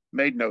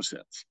 Made no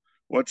sense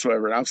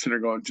whatsoever. And I'm sitting there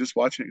going, just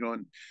watching it,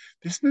 going,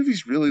 this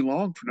movie's really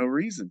long for no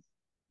reason.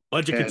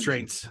 Budget And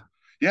constraints.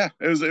 yeah,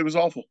 it was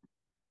awful.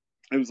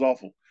 It was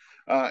awful.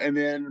 And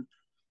then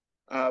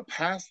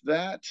past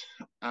that,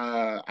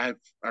 I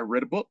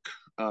read a book.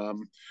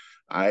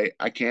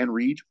 I can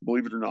read,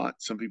 believe it or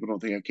not. Some people don't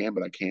think I can,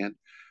 but I can.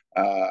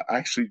 I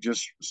actually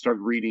just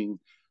started reading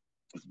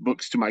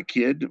books to my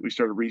kid. We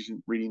started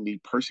reading the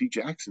Percy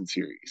Jackson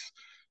series,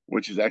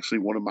 which is actually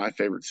one of my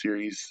favorite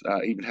series.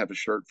 I even have a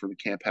shirt for the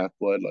Camp Half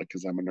Blood, like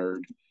because I'm a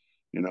nerd.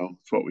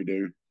 It's what we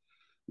do.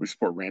 We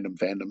support random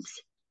fandoms.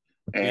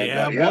 And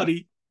Yeah,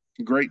 buddy.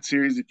 great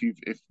series.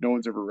 If no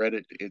one's ever read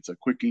it, it's a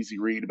quick, easy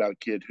read about a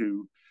kid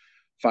who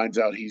finds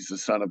out he's the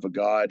son of a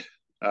god.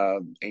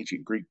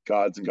 Ancient Greek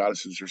gods and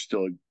goddesses are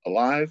still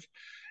alive,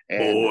 and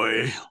they're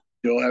Boy.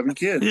 still having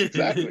kids.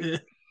 Exactly.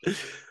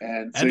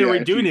 And so And they're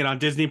yeah, redoing it on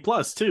Disney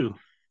Plus too.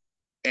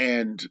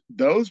 and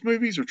those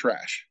movies are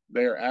trash.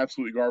 They are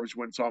absolutely garbage.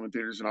 When saw them in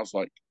theaters, and I was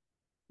like,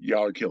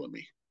 "Y'all are killing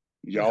me.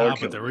 Y'all are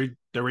But killing me."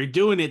 they're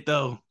redoing it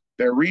though.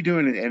 They're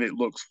redoing it, and it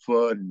looks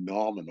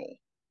phenomenal.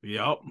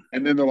 Yep.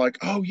 And then they're like,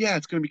 "Oh yeah,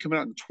 it's going to be coming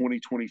out in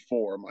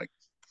 2024." I'm like,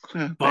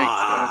 "Thanks,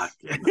 guys."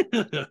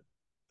 Fuck.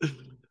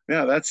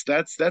 Yeah,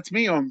 that's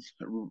me on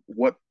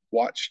what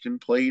watched and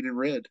played and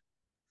read.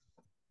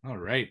 All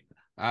right.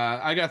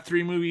 I got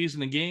 3 movies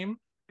and a game.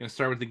 Gonna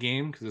start with the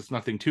game because it's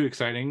nothing too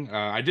exciting.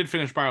 I did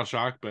finish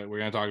Bioshock, but we're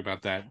gonna talk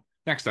about that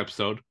next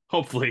episode.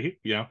 Hopefully,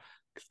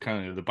 it's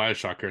kind of the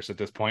Bioshock curse at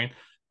this point.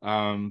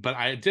 But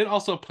I did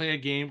also play a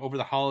game over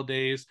the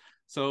holidays.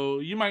 So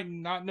you might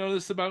not know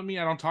this about me.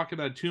 I don't talk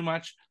about it too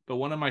much, but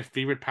one of my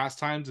favorite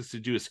pastimes is to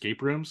do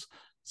escape rooms.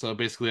 So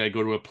basically, I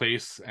go to a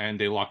place and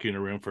they lock you in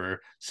a room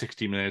for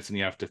 60 minutes and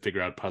you have to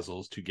figure out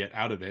puzzles to get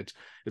out of it.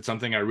 It's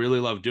something I really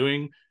love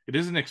doing. It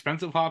is an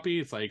expensive hobby.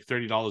 It's like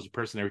 $30 a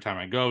person every time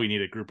I go. You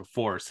need a group of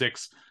 4 or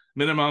 6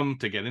 minimum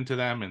to get into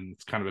them, and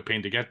it's kind of a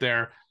pain to get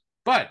there.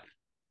 But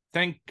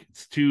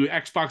thanks to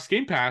Xbox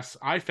Game Pass,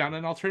 I found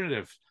an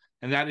alternative,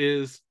 and that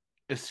is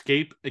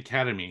Escape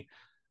Academy.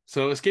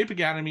 So Escape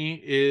Academy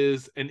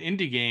is an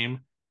indie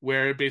game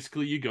where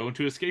basically you go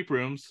into escape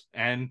rooms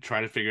and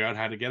try to figure out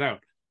how to get out.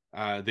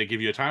 They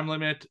give you a time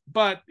limit,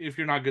 but if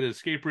you're not good at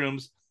escape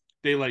rooms,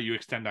 they let you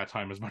extend that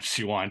time as much as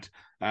you want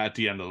at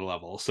the end of the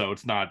level. So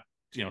it's not,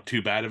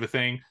 too bad of a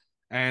thing.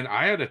 And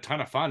I had a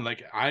ton of fun.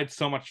 Like I had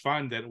so much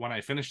fun that when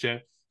I finished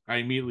it, I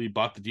immediately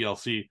bought the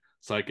DLC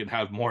so I could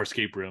have more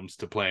escape rooms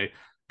to play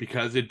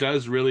because it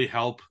does really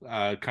help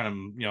kind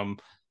of,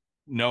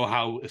 know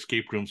how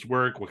escape rooms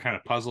work, what kind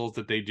of puzzles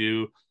that they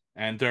do.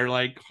 And they're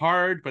like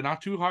hard, but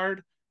not too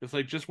hard. It's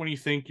like just when you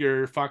think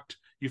you're fucked,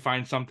 you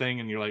find something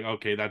and you're like,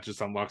 okay, that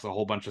just unlocks a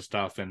whole bunch of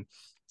stuff. And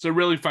it's a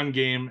really fun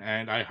game,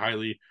 and I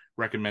highly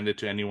recommend it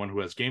to anyone who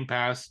has Game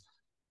Pass.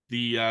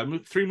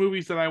 The 3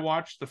 movies that I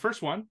watched, the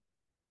first one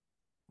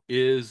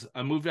is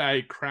a movie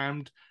I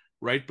crammed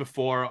right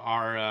before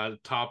our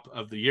top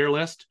of the year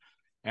list.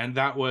 And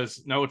that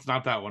was, no, it's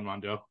not that one,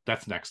 Mondo.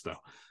 That's next,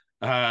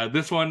 though.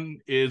 This one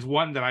is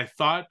one that I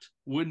thought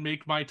would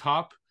make my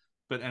top,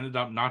 but ended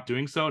up not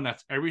doing so. And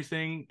that's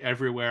Everything,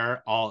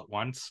 Everywhere, All at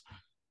Once.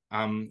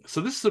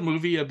 So this is a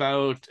movie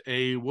about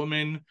a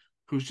woman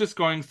who's just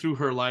going through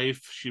her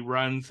life. She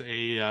runs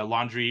a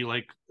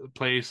laundry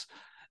place,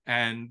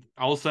 and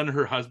all of a sudden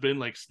her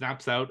husband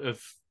snaps out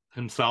of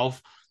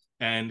himself,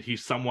 and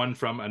he's someone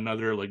from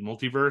another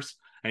multiverse,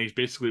 and he's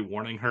basically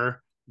warning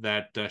her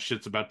that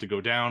shit's about to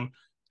go down.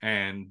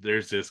 And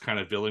there's this kind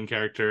of villain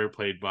character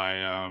played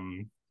by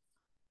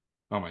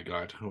oh my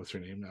god, what's her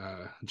name?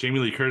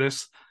 Jamie Lee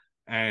Curtis.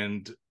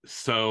 And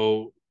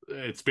so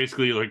it's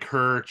basically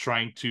her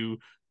trying to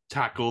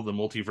tackle the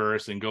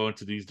multiverse and go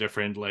into these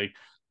different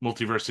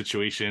multiverse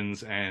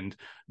situations and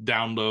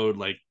download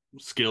like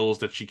skills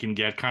that she can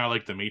get, kind of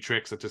like the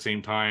Matrix at the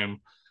same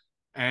time.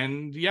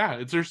 And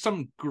yeah, there's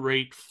some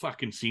great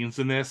fucking scenes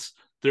in this.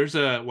 There's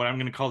what I'm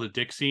going to call the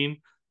dick scene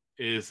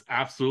is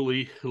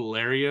absolutely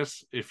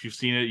hilarious. If you've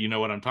seen it, you know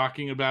what I'm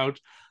talking about.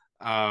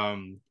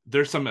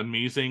 There's some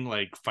amazing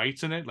like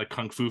fights in it, like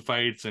kung fu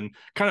fights and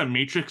kind of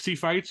matrixy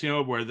fights,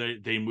 where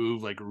they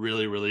move like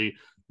really, really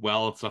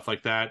well and stuff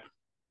like that.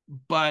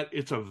 But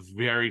it's a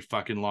very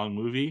fucking long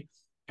movie.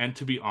 And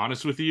to be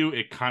honest with you,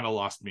 it kind of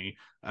lost me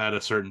at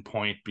a certain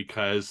point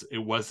because it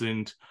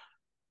wasn't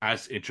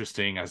as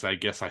interesting as I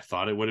guess I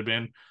thought it would have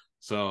been.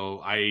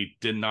 So I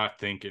did not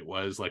think it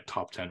was like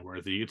top 10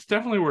 worthy. It's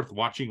definitely worth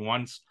watching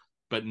once,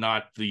 but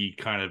not the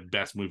kind of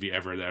best movie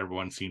ever that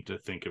everyone seemed to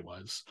think it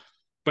was.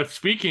 But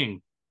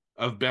speaking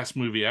of best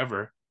movie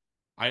ever,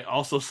 I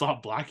also saw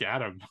Black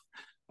Adam.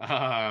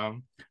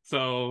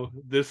 So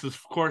this is,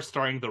 of course,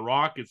 starring The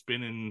Rock. It's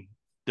been in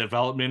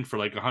development for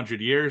like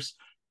 100 years.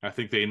 I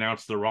think they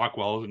announced The Rock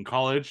while I was in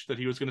college that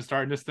he was going to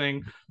start in this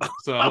thing.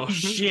 So, oh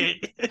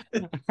shit!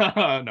 No,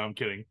 I'm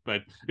kidding.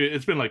 But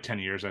it's been like 10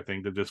 years, I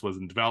think, that this was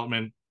in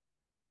development.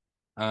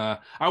 I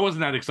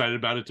wasn't that excited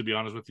about it, to be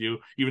honest with you.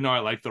 Even though I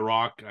like The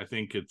Rock, I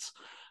think it's,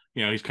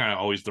 he's kind of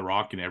always The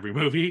Rock in every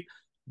movie.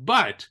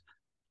 But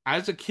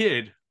as a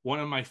kid, one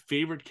of my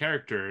favorite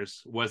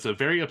characters was a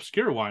very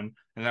obscure one,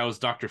 and that was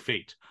Dr.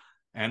 Fate.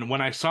 And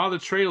when I saw the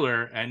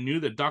trailer and knew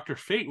that Dr.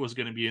 Fate was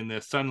going to be in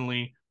this,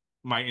 suddenly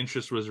my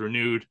interest was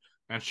renewed.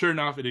 And sure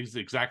enough, it is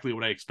exactly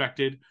what I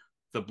expected.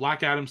 The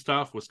Black Adam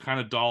stuff was kind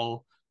of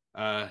dull.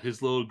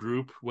 His little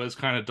group was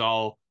kind of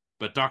dull,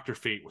 but Dr.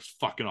 Fate was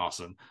fucking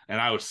awesome. And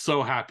I was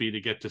so happy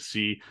to get to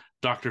see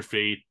Dr.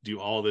 Fate do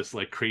all this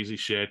like crazy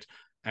shit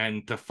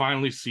and to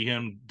finally see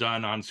him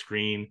done on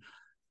screen.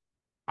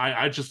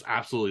 I just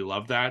absolutely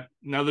love that.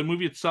 Now, the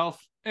movie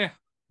itself,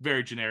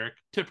 very generic,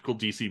 typical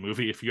DC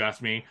movie, if you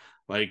ask me.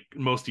 Like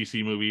most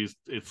DC movies,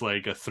 it's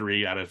like a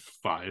 3 out of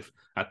 5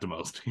 at the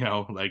most,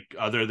 like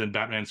other than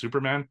Batman,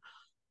 Superman.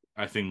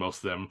 I think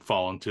most of them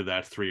fall into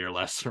that 3 or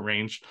less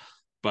range.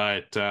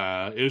 But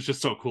it was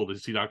just so cool to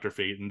see Dr.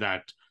 Fate, and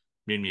that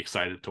made me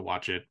excited to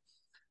watch it.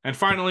 And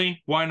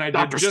finally, one I did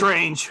Doctor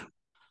Strange.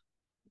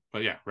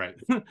 But yeah, right.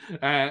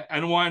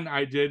 And one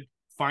I did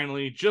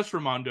finally just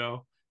for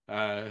Mondo,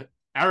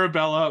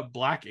 Arabella,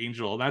 Black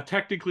Angel. Now,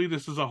 technically,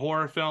 this is a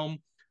horror film,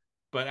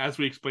 but as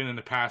we explained in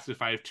the past,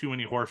 if I have too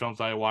many horror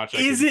films I watch,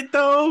 Is it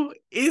though?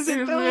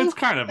 It's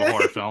kind of a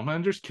horror film,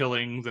 and there's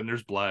killings and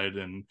there's blood,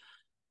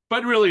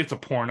 but really it's a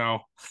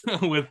porno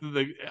with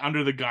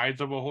under the guise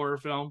of a horror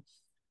film.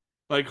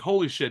 Like,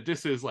 holy shit,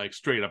 this is like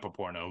straight up a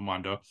porno,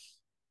 Mondo.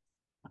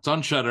 It's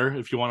on Shudder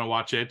if you want to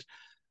watch it.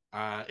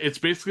 It's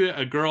basically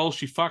a girl,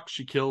 she fucks,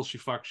 she kills, she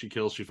fucks, she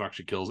kills, she fucks,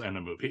 she kills, and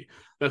a movie.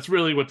 That's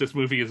really what this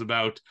movie is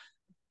about.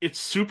 It's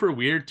super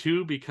weird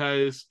too,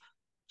 because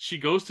she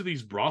goes to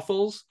these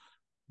brothels,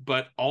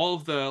 but all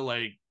of the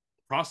like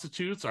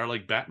prostitutes are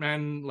like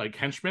Batman like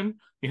henchmen,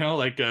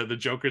 like the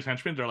Joker's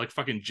henchmen. They're like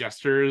fucking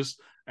jesters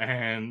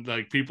and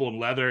like people in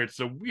leather. It's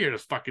the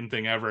weirdest fucking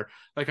thing ever.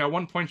 Like at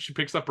one point she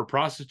picks up her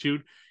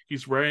prostitute.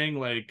 He's wearing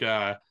like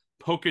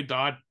polka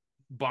dot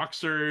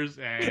boxers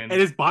and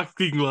his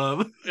boxing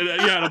glove. And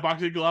a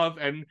boxing glove.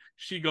 And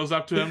she goes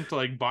up to him to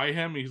like buy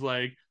him. He's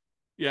like,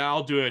 yeah,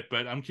 I'll do it,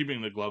 but I'm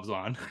keeping the gloves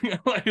on.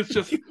 Like,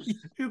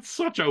 it's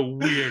such a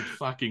weird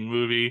fucking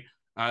movie.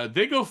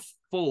 They go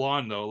full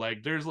on though.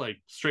 Like there's like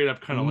straight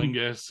up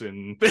cunnilingus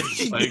and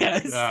like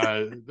yes.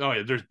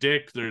 There's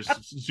dick, there's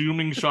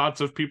zooming shots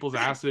of people's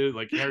asses,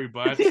 like hairy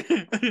butts.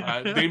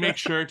 They make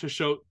sure to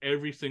show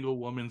every single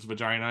woman's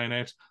vagina in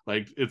it.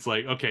 Like it's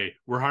like, okay,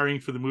 we're hiring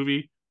for the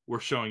movie, we're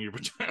showing your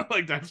vagina.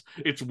 Like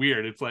it's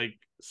weird. It's like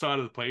so out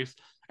of the place.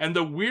 And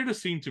the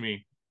weirdest scene to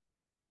me,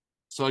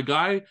 so a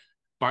guy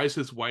buys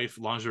his wife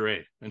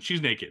lingerie and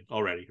she's naked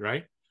already,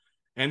 right?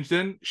 And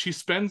then she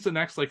spends the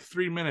next like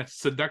 3 minutes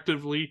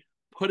seductively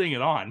putting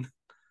it on,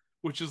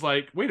 which is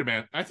like, wait a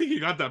minute, I think you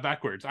got that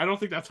backwards. I don't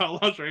think that's how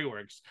lingerie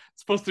works.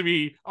 It's supposed to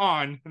be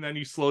on and then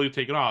you slowly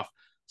take it off.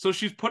 So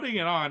she's putting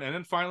it on and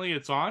then finally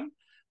it's on,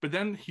 but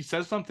then he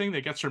says something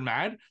that gets her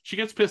mad. She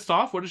gets pissed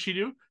off. What does she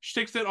do? She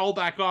takes it all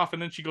back off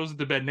and then she goes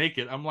into bed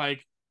naked. I'm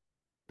like,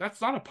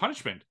 that's not a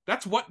punishment.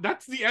 That's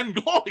the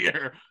end goal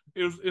here.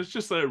 It's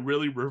just a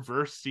really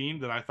reverse scene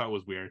that I thought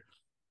was weird.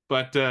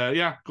 But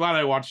yeah, glad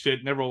I watched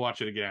it. Never will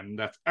watch it again.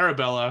 That's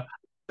Arabella,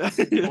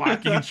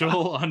 Black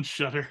Angel on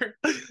Shudder.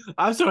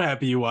 I'm so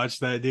happy you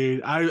watched that,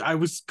 dude. I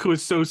was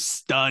so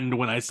stunned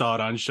when I saw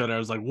it on Shudder. I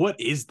was like, what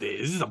is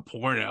this? This is a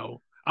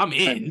porno. I'm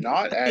in. I'm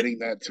not adding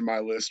that to my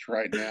list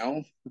right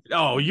now.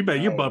 Oh, you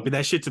bet. You're bumping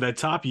that shit to the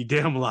top, you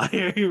damn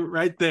liar.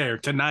 Right there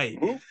tonight.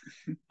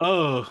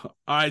 Oh, all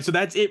right. So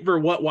that's it for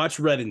what watched,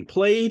 read, and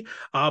played.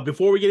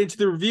 Before we get into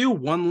the review,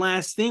 one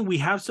last thing. We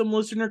have some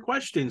listener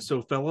questions.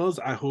 So, fellas,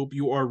 I hope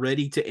you are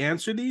ready to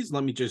answer these.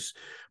 Let me just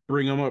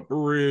bring them up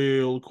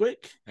real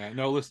quick.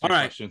 No listener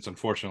questions,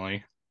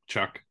 unfortunately.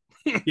 Chuck.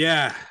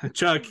 Yeah,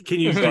 Chuck, can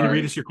you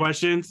read us your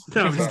questions?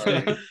 No, I'm just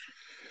kidding.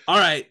 All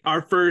right,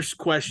 our first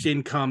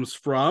question comes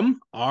from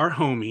our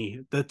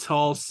homie, the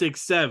tall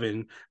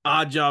 6'7",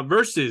 Oddjob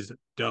versus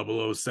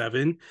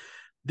 007.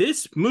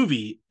 This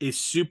movie is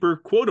super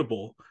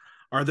quotable.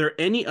 Are there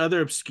any other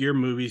obscure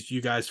movies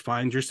you guys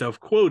find yourself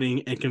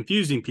quoting and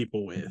confusing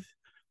people with?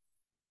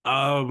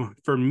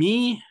 For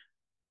me,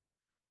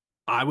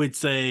 I would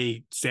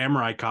say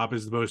Samurai Cop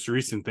is the most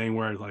recent thing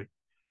where like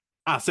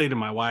I'll say to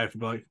my wife,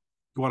 be like,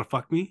 "You want to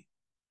fuck me?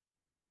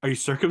 Are you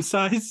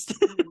circumcised?"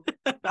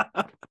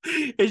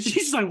 And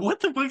she's like, "What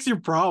the fuck's your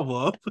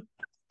problem?"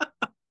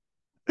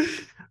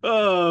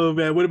 Oh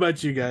man, what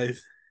about you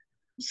guys?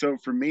 So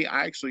for me,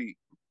 I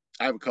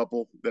have a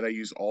couple that I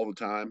use all the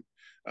time.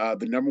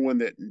 The number one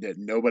that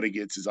nobody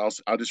gets is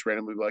I'll just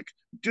randomly be like,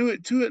 "Do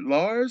it to it,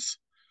 Lars,"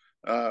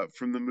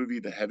 from the movie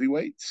The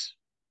Heavyweights.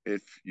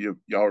 If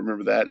y'all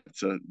remember that,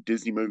 it's a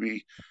Disney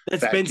movie.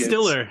 That's Fat Ben kids.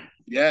 Stiller.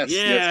 Yes.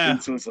 Yeah.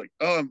 Ben Stiller's like,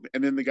 oh,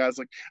 and then the guy's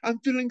like, "I'm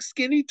feeling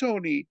skinny,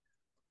 Tony."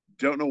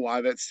 Don't know why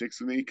that sticks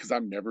with me because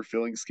I'm never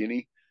feeling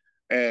skinny,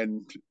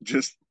 and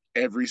just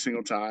every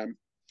single time.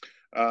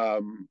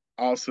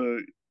 Also,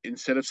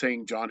 instead of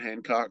saying John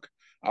Hancock,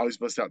 I always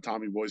bust out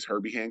Tommy Boy's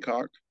Herbie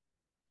Hancock.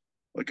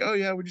 Like, oh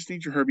yeah, we just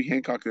need your Herbie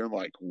Hancock. They're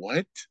like,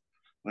 what?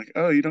 Like,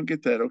 oh, you don't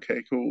get that?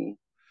 Okay, cool.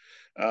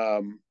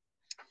 Um,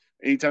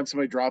 Anytime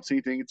somebody drops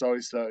anything, it's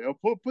always, oh,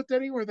 put that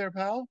anywhere there,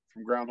 pal,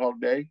 from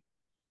Groundhog Day.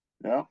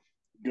 Yeah,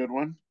 good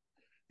one.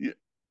 Yeah,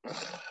 ugh,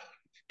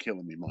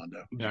 killing me,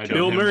 Mondo. Yeah, I know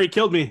Bill him. Murray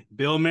killed me.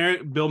 Bill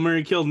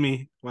Murray killed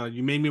me. Well,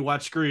 you made me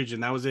watch Scrooge,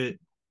 and that was it.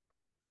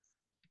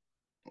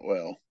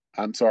 Well,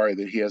 I'm sorry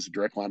that he has a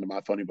direct line to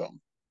my funny bone.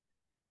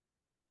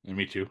 And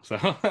me too. So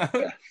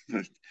Yeah.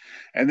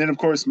 And then, of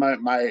course, my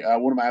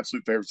one of my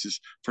absolute favorites is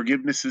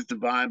 "Forgiveness is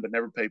divine, but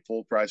never pay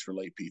full price for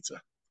late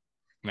pizza."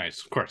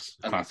 nice, of course,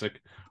 I mean, classic.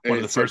 One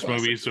of the it's so first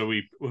classic. movies that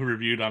we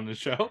reviewed on the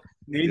show.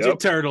 Ninja Yep.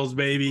 Turtles,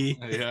 baby.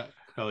 Yeah,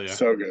 hell yeah.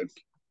 So good.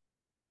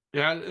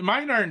 Yeah,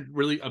 mine aren't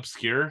really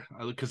obscure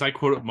because I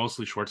quote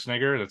mostly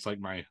Schwarzenegger. That's like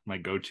my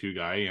go-to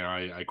guy. You know,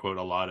 I quote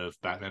a lot of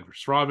Batman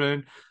versus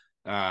Robin.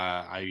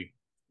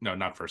 No,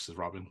 not versus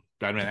Robin.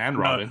 Batman and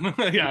No, Robin.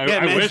 Yeah,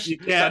 can't I wish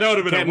that would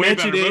have been a way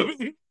better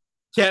movie.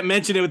 Can't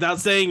mention it without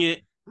saying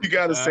it. You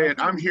got to say it.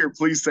 I'm here.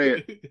 Please say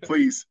it.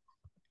 Please.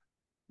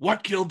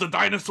 What killed the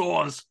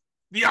dinosaurs?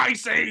 The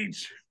Ice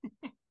Age.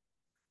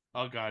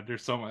 Oh God,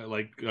 there's so much.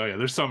 Like, oh yeah,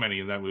 there's so many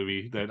in that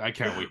movie that I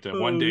can't wait to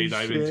one day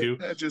dive into.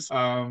 That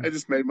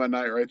just made my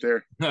night right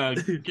there.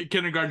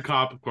 Kindergarten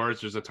Cop, of course.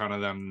 There's a ton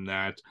of them in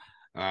that.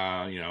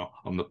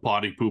 I'm the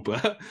potty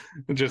pooper.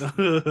 Just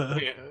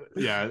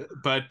yeah.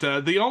 But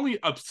the only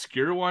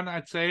obscure one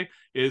I'd say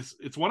is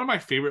it's one of my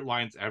favorite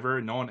lines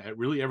ever. No one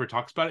really ever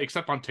talks about it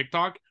except on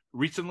TikTok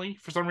recently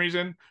for some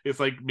reason. It's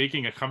like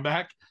making a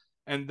comeback,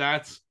 and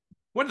that's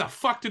when the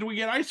fuck did we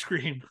get ice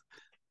cream?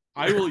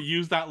 I will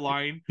use that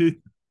line.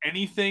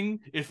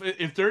 Anything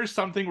if there's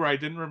something where I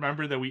didn't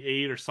remember that we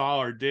ate or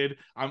saw or did,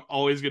 I'm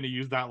always going to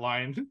use that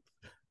line,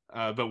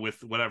 but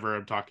with whatever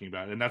I'm talking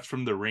about, and that's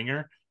from The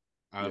Ringer,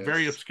 Yes.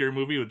 very obscure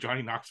movie with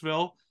Johnny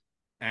Knoxville,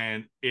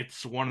 and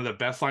it's one of the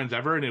best lines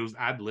ever, and it was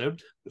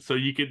ad-libbed, so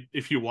you could,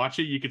 if you watch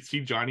it, you could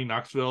see Johnny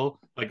Knoxville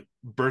like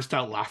burst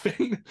out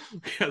laughing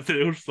because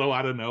it was so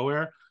out of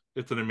nowhere.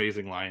 It's an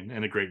amazing line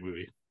and a great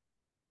movie.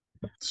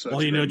 Such Well,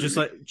 a you know,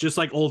 great just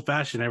like old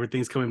fashioned,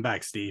 everything's coming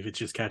back, Steve. It's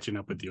just catching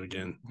up with you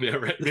again. Yeah,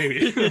 right.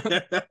 Maybe.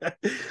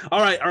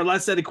 All right, our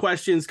last set of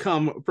questions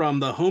come from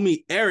the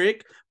homie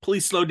Eric.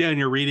 Please slow down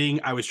your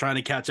reading. I was trying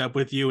to catch up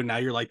with you, and now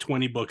you're like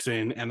 20 books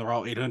in, and they're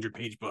all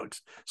 800-page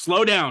books.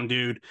 Slow down,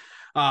 dude.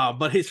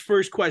 But his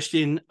first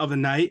question of the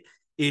night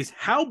is,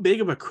 how big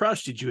of a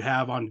crush did you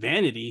have on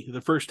Vanity the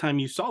first time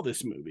you saw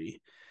this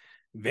movie?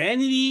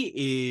 Vanity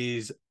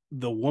is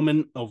the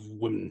woman of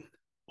women.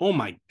 Oh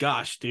my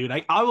gosh, dude.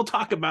 I will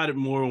talk about it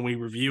more when we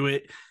review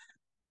it,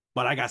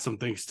 but I got some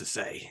things to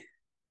say.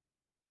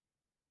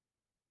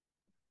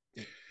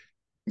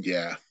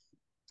 Yeah.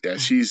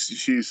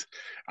 She's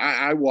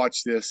I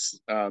watched this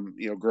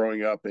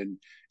growing up, and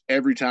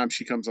every time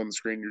she comes on the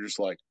screen, you're just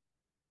like,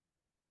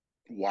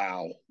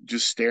 wow,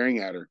 just staring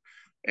at her.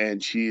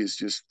 And she is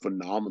just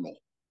phenomenal.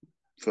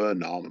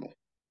 Phenomenal.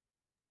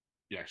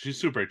 Yeah, she's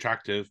super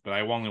attractive, but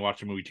I only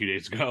watched a movie 2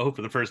 days ago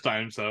for the first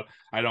time, so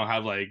I don't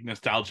have like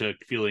nostalgic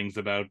feelings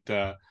about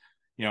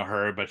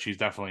her, but she's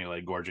definitely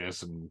like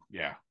gorgeous, and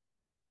yeah.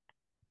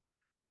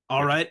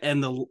 All right,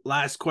 and the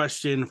last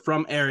question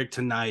from Eric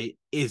tonight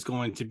is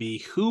going to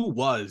be, who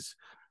was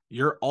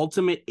your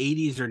ultimate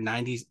 80s or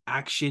 90s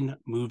action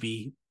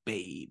movie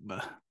babe?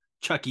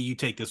 Chucky, you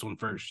take this one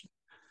first.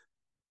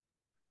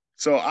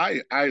 So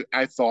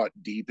I thought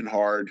deep and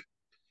hard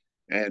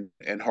and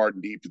hard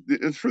and deep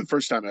for the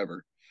first time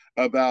ever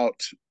about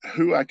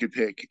who I could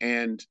pick,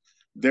 and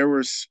there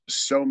was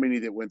so many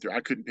that went through.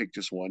 I couldn't pick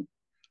just one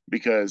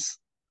because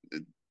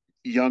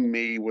young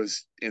me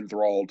was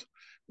enthralled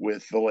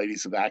with the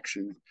ladies of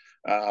action,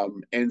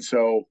 and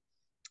so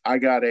I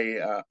got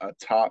a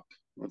top.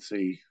 Let's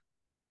see,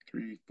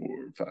 3, 4,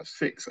 5,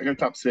 6. I got a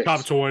top 6.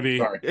 Top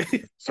 20.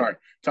 Sorry,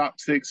 top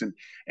 6, and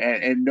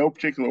in no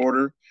particular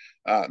order.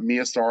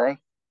 Mia Sara,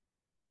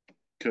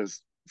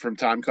 because from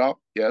Time Cop,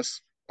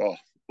 yes, oh,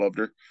 loved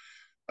her.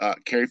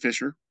 Carrie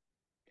Fisher,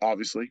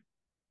 obviously.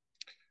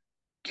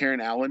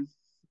 Karen Allen,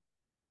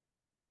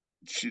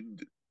 she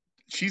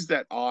she's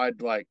that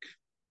odd, like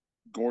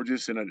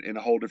gorgeous in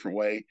a whole different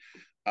way.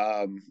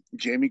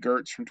 Jamie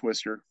Gertz from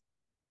Twister,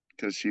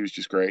 because she was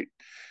just great.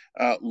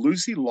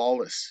 Lucy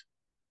Lawless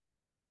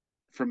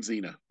from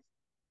Xena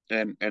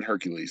and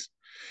Hercules.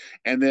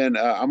 And then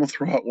I'm gonna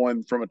throw out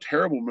one from a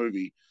terrible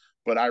movie,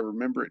 but I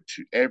remember it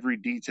to every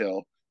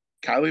detail.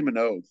 Kylie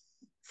Minogue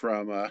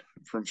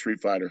from Street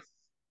Fighter.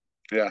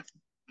 Yeah,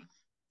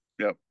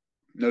 yep,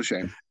 no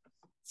shame.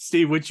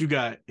 Steve, what you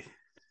got?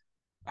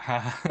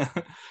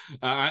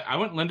 I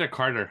went Linda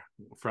Carter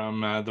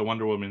from the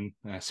Wonder Woman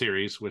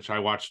series, which I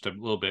watched a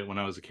little bit when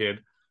I was a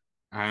kid,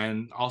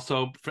 and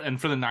also for the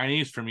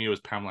 '90s for me it was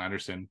Pamela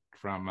Anderson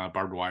from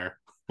Barbed Wire.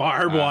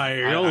 Barbed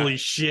Wire, holy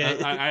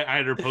shit! I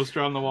had her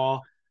poster on the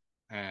wall,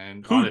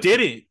 and who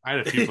didn't? I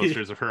had a few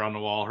posters of her on the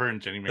wall, her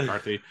and Jenny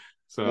McCarthy.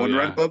 So one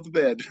right above the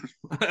bed.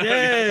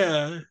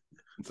 Yeah.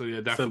 So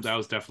yeah, definitely that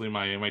was definitely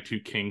my two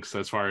kinks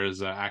as far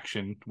as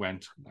action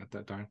went at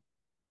that time.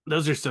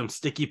 Those are some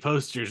sticky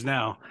posters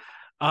now.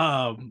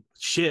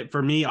 Shit,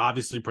 for me,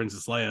 obviously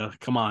Princess Leia.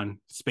 Come on,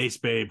 Space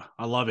Babe.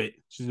 I love it.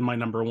 She's my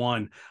number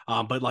one.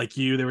 But like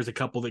you, there was a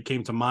couple that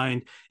came to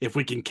mind. If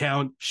we can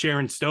count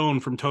Sharon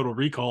Stone from Total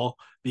Recall,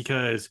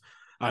 because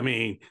I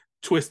mean,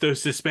 twist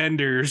those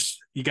suspenders.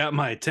 You got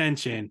my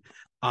attention.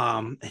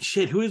 And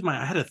shit,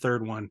 I had a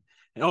third one.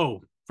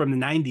 Oh, from the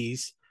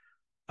 90s.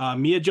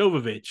 Mia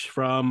Jovovich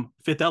from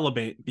Fifth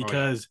Element,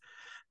 because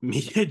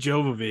Mia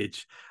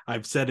Jovovich,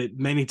 I've said it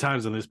many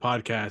times on this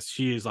podcast,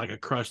 she is like a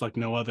crush like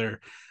no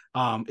other.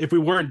 If we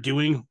weren't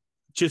doing,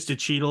 just to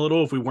cheat a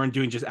little, if we weren't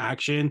doing just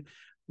action,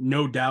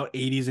 no doubt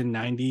 80s and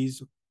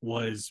 90s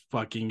was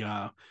fucking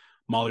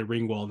Molly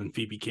Ringwald and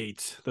Phoebe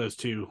Cates. Those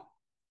two.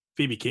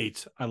 Phoebe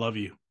Cates, I love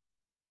you.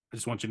 I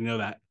just want you to know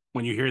that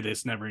when you hear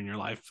this, never in your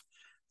life.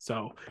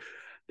 So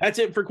that's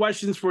it for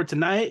questions for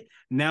tonight.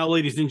 Now,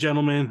 ladies and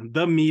gentlemen,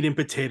 the meat and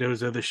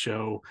potatoes of the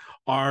show,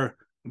 our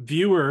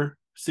viewer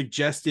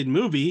suggested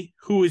movie,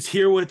 who is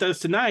here with us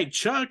tonight,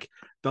 Chuck,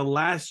 The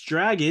Last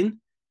Dragon.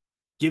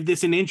 Give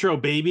this an intro,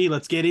 baby.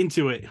 Let's get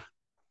into it.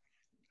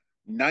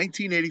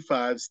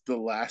 1985's The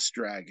Last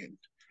Dragon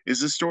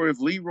is the story of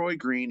Leroy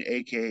Green,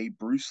 aka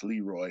Bruce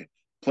Leroy,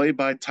 played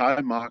by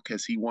Ty Mok,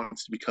 as he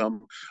wants to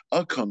become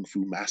a kung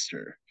fu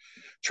master.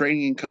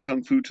 Training in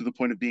kung fu to the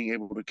point of being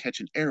able to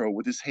catch an arrow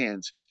with his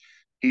hands,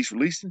 he's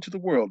released into the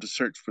world to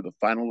search for the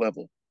final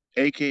level,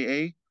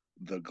 aka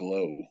the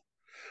glow.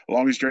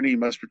 Along his journey, he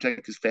must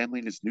protect his family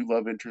and his new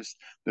love interest,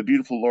 the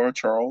beautiful Laura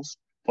Charles,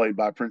 played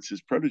by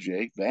Prince's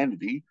protege,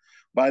 Vanity,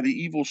 by the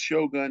evil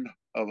shogun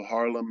of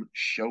Harlem,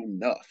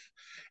 Sho'nuff,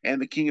 and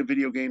the king of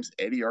video games,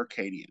 Eddie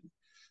Arcadian.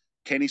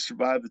 Can he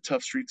survive the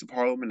tough streets of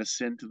Harlem and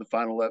ascend to the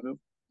final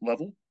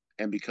level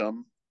and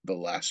become the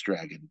last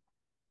dragon?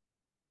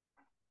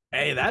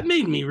 Hey, that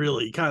made me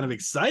really kind of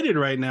excited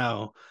right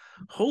now.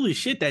 Holy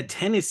shit, that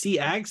Tennessee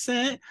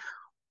accent.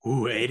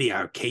 Ooh, Eddie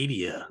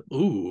Arcadia.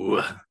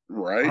 Ooh.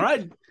 Right. All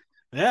right.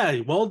 Yeah,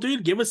 well,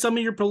 dude, give us some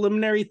of your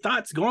preliminary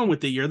thoughts going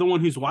with it. You're the one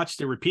who's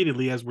watched it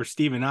repeatedly, as we're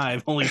Steve and I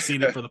have only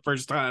seen it for the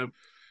first time.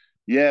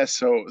 Yeah,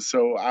 so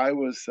I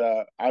was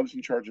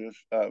in charge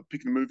of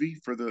picking the movie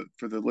for the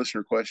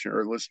listener question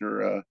or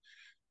listener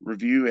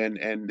review,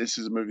 and this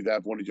is a movie that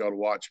I've wanted y'all to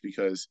watch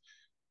because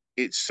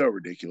it's so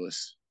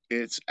ridiculous.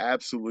 It's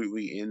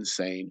absolutely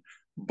insane,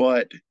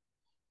 but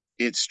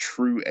it's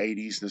true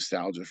 80s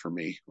nostalgia for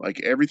me.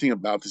 Like everything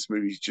about this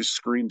movie just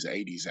screams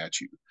 80s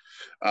at you.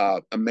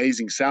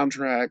 Amazing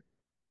soundtrack,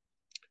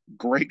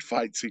 great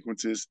fight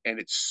sequences, and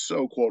it's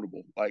so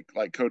quotable.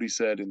 Like Cody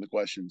said in the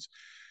questions,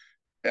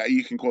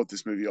 you can quote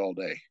this movie all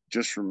day,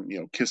 just from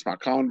Kiss My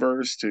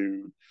Converse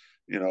to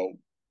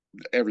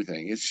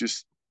everything.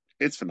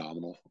 It's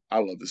phenomenal. I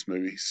love this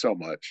movie so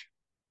much.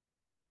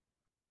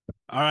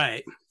 All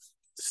right,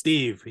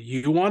 Steve,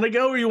 you want to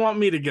go or you want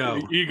me to go?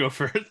 You go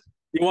first.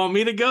 You want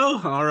me to go?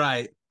 All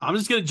right. I'm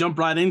just gonna jump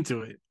right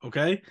into it.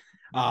 Okay.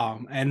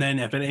 And then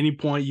if at any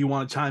point you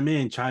want to chime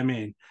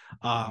in.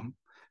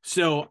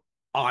 So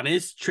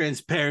honest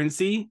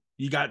transparency.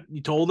 You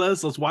told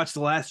us let's watch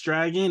The Last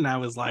Dragon. And I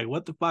was like,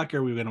 what the fuck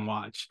are we gonna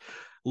watch?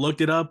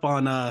 Looked it up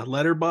on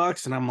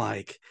Letterboxd, and I'm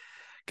like,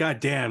 God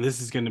damn, this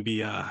is gonna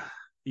be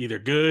either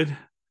good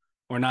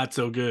or not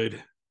so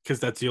good, because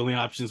that's the only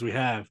options we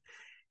have.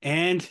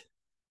 And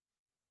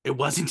it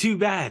wasn't too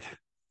bad.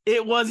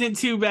 It wasn't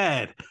too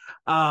bad.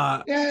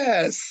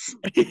 Yes.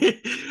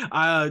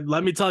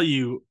 Let me tell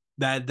you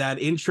that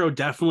intro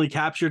definitely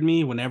captured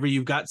me. Whenever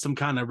you've got some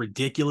kind of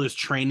ridiculous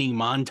training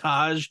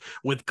montage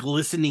with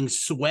glistening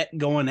sweat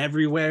going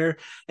everywhere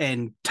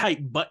and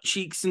tight butt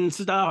cheeks and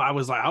stuff, I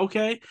was like,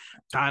 okay,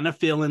 kind of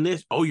feeling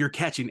this. Oh, you're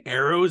catching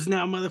arrows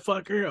now,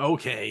 motherfucker.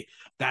 Okay,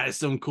 that is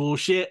some cool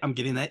shit. I'm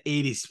getting that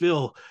 80s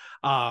feel.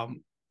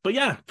 But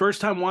yeah,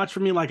 first time watch for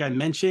me, like I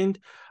mentioned.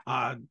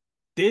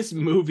 This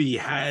movie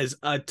has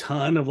a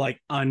ton of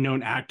like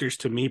unknown actors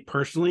to me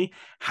personally.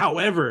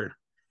 However,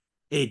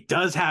 it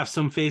does have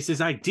some faces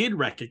I did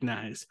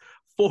recognize.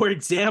 For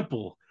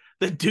example,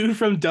 the dude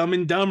from Dumb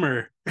and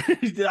Dumber.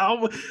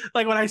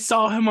 Like when I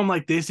saw him, I'm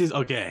like, this is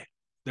okay.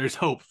 There's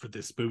hope for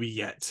this movie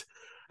yet.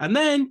 And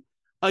then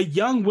a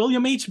young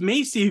William H.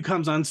 Macy who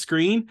comes on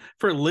screen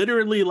for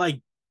literally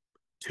like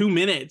 2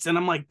 minutes. And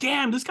I'm like,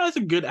 damn, this guy's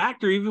a good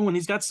actor, even when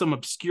he's got some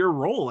obscure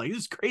role. Like,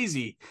 this is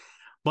crazy.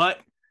 But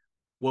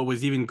what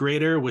was even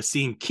greater was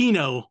seeing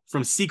Kino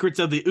from Secrets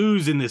of the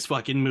Ooze in this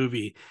fucking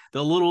movie.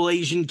 The little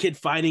Asian kid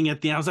fighting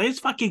at the end. I was like, it's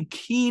fucking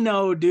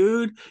Kino,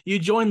 dude. You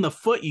joined the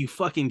Foot, you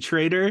fucking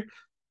traitor.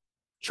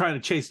 Trying to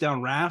chase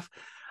down Raph.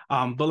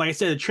 But like I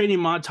said, the training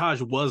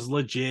montage was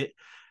legit.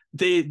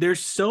 There's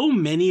so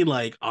many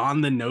like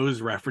on the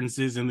nose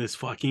references in this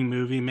fucking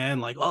movie, man.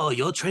 Like, oh,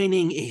 your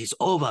training is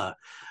over.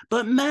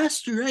 But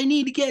master, I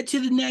need to get to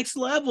the next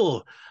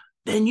level.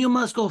 Then you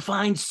must go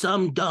find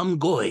some dumb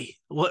guy.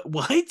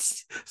 What?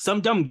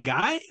 Some dumb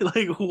guy?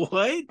 Like,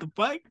 what the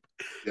fuck?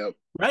 Yep.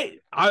 Right.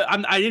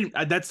 I didn't.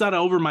 That's not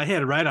over my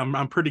head, right?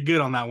 I'm pretty good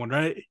on that one,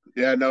 right?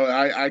 Yeah, no,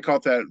 I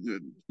caught that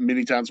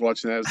many times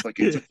watching that. It's like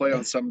it's a play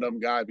on some dumb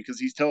guy because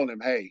he's telling him,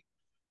 "Hey,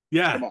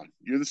 yeah, come on,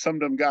 you're the some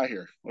dumb guy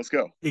here. Let's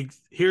go."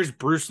 Here's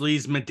Bruce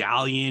Lee's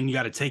medallion. You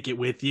got to take it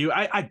with you.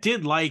 I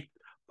did like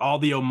all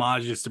the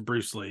homages to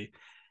Bruce Lee,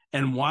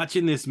 and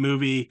watching this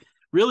movie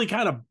really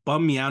kind of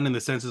bummed me out in the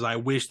senses I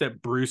wish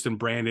that Bruce and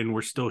Brandon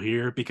were still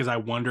here, because I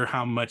wonder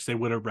how much they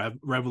would have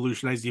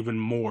revolutionized even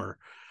more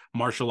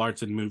martial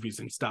arts and movies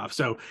and stuff.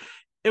 So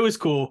it was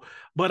cool.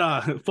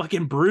 But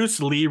fucking Bruce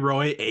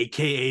Leroy,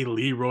 aka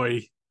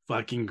Leroy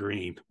fucking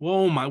Green.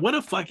 Whoa, what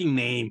a fucking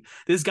name.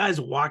 This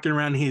guy's walking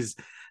around his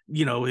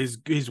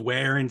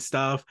wear and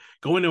stuff,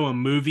 going to a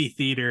movie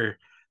theater.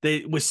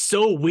 That was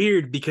so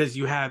weird because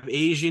you have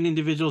Asian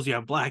individuals, you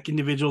have Black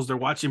individuals, they're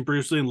watching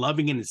Bruce Lee and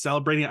loving it and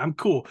celebrating it. I'm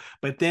cool.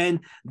 But then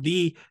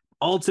the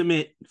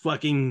ultimate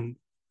fucking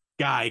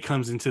guy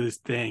comes into this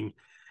thing.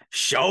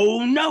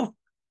 Show no.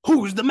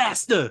 Who's the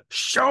master?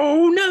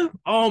 Show no.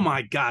 Oh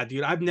my God,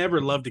 dude. I've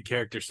never loved the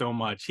character so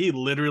much. He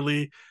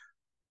literally,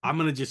 I'm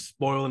going to just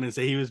spoil it and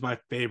say he was my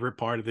favorite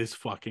part of this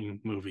fucking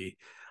movie.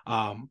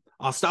 I'll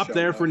stop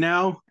there for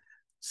now.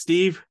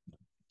 Steve,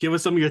 give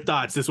us some of your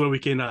thoughts. This way we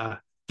can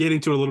get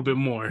into it a little bit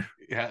more.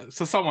 Yeah,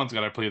 so someone's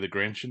got to play the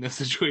Grinch in this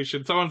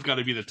situation. Someone's got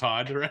to be the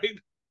Todd, right?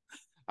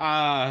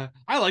 I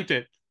liked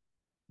it,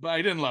 but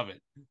I didn't love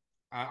it.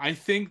 I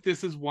think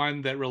this is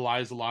one that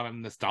relies a lot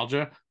on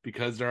nostalgia,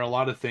 because there are a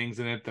lot of things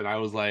in it that I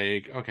was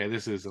like, okay,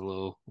 this is a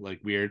little like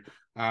weird.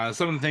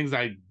 Some of the things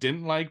I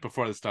didn't like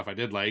before the stuff I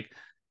did like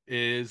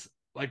is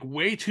like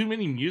way too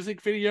many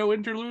music video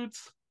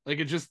interludes. Like,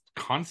 it's just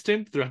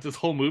constant throughout this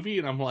whole movie,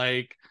 and I'm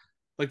like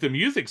the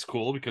music's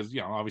cool because,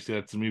 obviously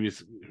that's the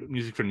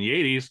music from the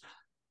 80s,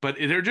 but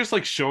they're just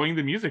like showing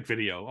the music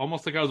video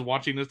almost like I was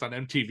watching this on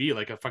MTV,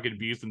 like a fucking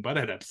Beavis and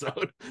Butthead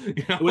episode.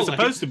 It was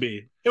supposed to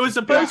be. It was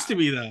supposed to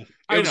be, though.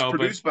 It was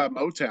produced by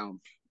Motown.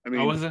 I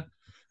mean, was it?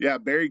 Yeah,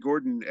 Barry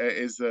Gordon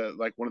is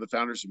like one of the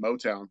founders of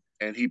Motown,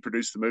 and he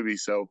produced the movie,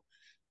 so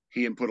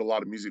he input a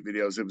lot of music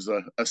videos. It was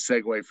a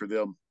segue for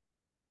them.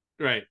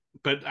 Right,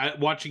 but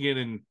watching it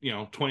in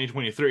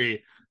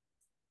 2023,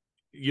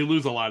 you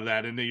lose a lot of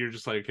that, and then you're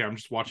just like, okay, I'm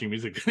just watching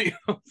music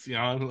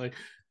videos,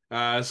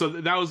 so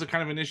that was a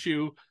kind of an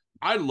issue.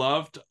 I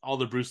loved all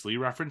the Bruce Lee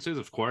references,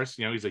 of course.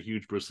 He's a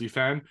huge Bruce Lee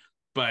fan,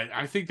 but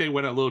I think they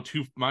went a little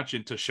too much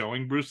into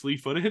showing Bruce Lee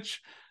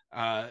footage.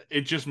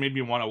 It just made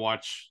me want to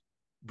watch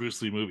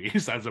Bruce Lee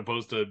movies as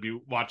opposed to be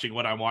watching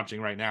what I'm watching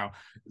right now.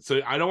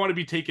 So I don't want to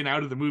be taken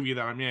out of the movie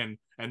that I'm in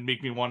and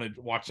make me want to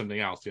watch something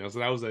else. So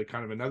that was a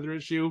kind of another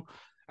issue.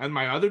 And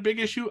my other big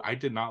issue, I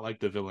did not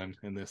like the villain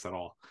in this at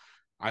all.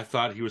 I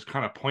thought he was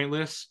kind of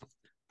pointless.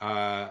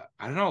 I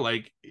don't know,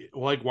 like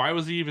why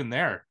was he even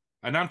there?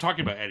 And I'm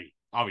talking about Eddie,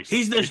 obviously.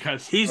 He's the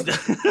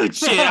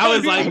shit. I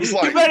was like,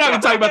 you better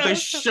not be talking about the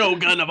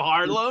Shogun of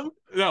Harlem.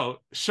 No,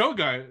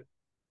 Shogun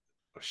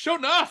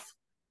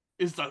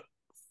is the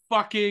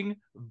fucking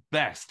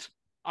best.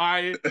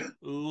 I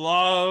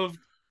love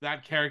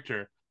that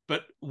character,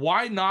 but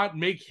why not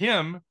make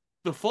him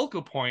the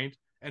focal point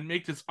and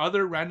make this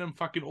other random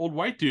fucking old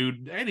white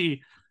dude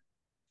Eddie?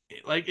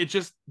 Like, it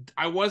just,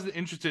 I wasn't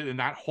interested in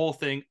that whole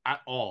thing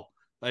at all.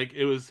 Like,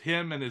 it was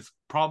him and his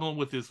problem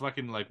with his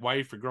fucking like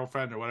wife or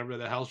girlfriend or whatever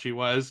the hell she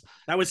was.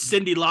 That was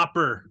Cyndi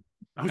Lauper.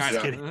 I'm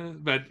just kidding.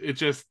 But it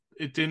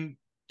didn't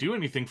do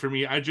anything for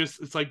me.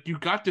 It's like, you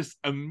got this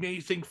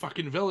amazing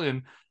fucking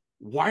villain.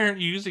 Why aren't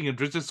you using him?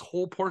 There's this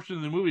whole portion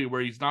of the movie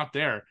where he's not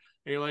there.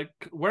 And you're like,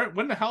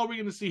 when the hell are we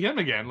going to see him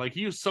again? Like,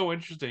 he was so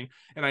interesting.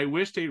 And I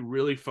wish they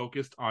really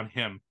focused on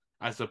him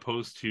as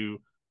opposed to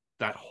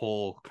that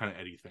whole kind of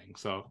Eddie thing.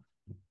 So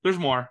there's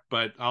more,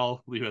 but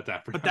I'll leave it at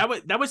that. But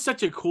that was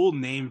such a cool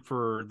name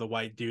for the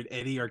white dude,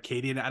 Eddie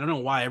Arcadian. I don't know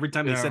why. Every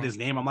time they said his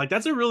name, I'm like,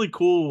 that's a really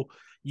cool,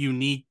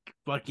 unique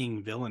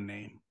fucking villain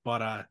name.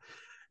 But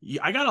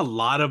I got a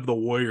lot of the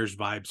Warriors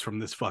vibes from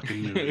this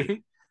fucking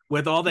movie.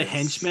 With all the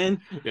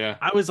henchmen. Yeah.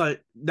 I was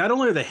like, not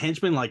only are the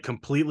henchmen like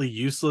completely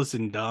useless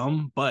and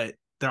dumb, but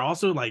they're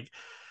also like,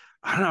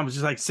 I don't know, I was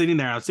just like sitting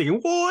there, I was thinking,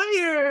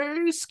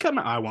 Warriors, come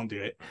on. I won't do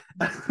it.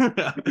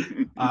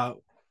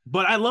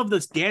 But I love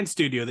this dance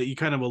studio that you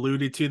kind of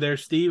alluded to there,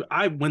 Steve.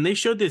 When they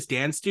showed this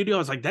dance studio, I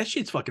was like, that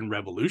shit's fucking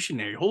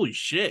revolutionary. Holy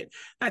shit.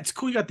 That's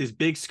cool. You got this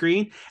big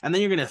screen, and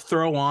then you're gonna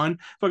throw on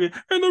fucking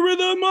in the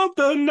rhythm of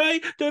the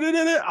night. Da, da,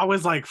 da, da. I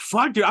was like,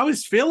 fuck, dude. I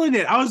was feeling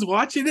it. I was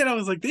watching it. I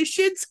was like, this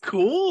shit's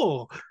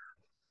cool.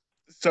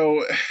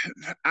 So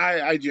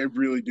I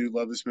really do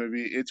love this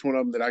movie. It's one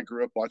of them that I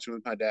grew up watching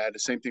with my dad. The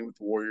same thing with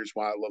the Warriors,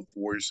 why I love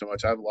the Warriors so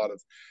much. I have a lot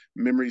of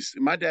memories.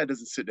 My dad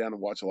doesn't sit down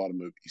and watch a lot of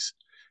movies.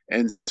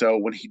 And so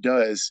when he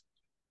does,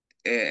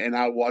 and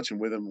I watch him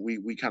with him,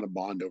 we kind of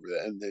bond over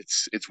that. And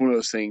it's one of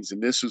those things.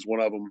 And this is one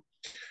of them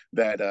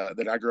that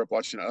I grew up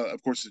watching.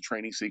 Of course, the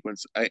training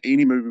sequence.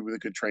 Any movie with a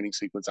good training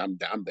sequence, I'm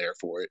there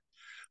for it.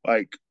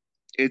 Like,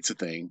 it's a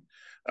thing.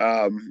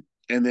 And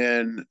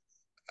then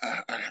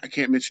I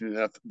can't mention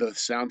enough the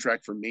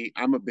soundtrack for me.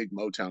 I'm a big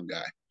Motown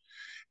guy,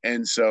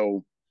 and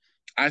so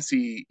I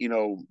see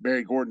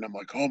Barry Gordon. I'm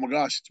like, oh my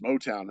gosh, it's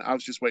Motown. I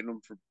was just waiting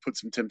for put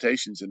some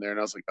Temptations in there, and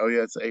I was like, oh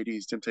yeah, it's the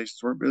 '80s. Temptations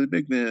weren't really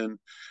big then.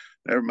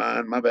 Never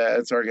mind, my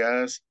bad. Sorry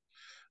guys.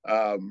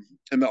 And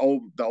the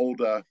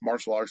old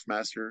martial arts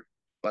master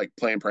like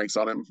playing pranks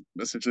on him.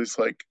 Essentially, it's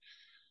like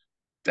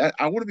that.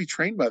 I want to be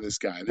trained by this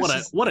guy. What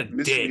a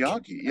Mr. dick.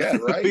 Miyagi. Yeah,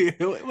 right.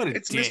 What a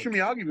It's dick. Mr.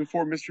 Miyagi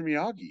before Mr.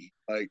 Miyagi.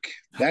 Like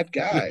that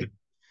guy.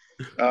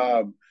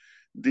 um,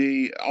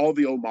 all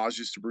the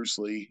homages to Bruce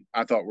Lee,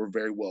 I thought were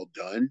very well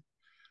done.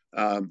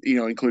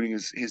 Including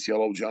his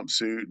yellow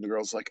jumpsuit, and the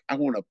girl's like, "I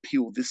want to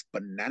peel this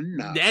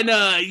banana."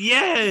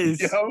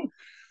 Yes.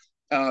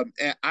 And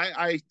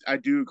I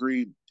do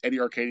agree. Eddie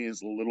Arcadian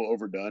is a little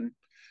overdone.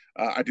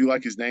 I do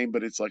like his name,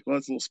 but it's like, well,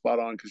 it's a little spot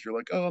on because you're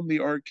like, oh, I'm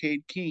the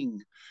Arcade King.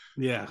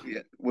 Yeah.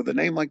 With a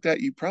name like that,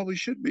 you probably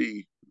should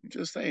be.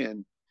 Just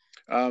saying.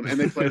 And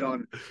they played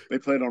on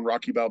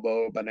Rocky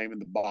Balboa by naming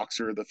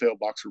the failed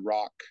boxer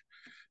Rock.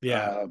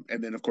 Yeah.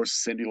 And then of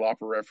course Cyndi Lauper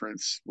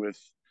reference with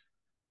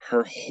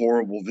her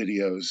horrible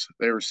videos.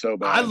 They were so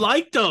bad. I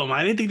liked them.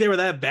 I didn't think they were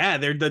that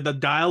bad. They're the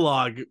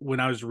dialogue when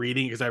I was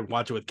reading, because I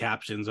watch it with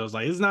captions. I was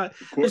like, it's not,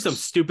 there's some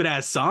stupid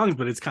ass songs,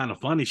 but it's kind of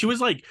funny. She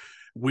was like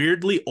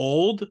weirdly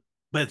old,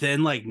 but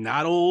then like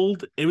not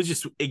old.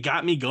 It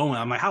got me going.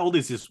 I'm like, how old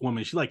is this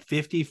woman? She's like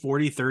 50,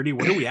 40, 30.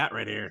 Where are we at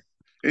right here?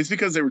 It's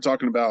because they were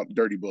talking about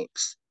dirty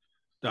books.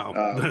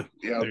 Oh,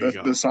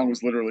 the song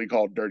was literally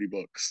called Dirty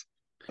Books.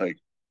 Like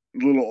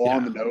a little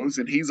on the nose.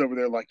 And he's over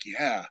there like,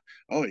 yeah,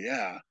 oh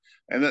yeah.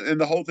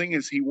 And the whole thing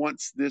is he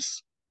wants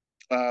this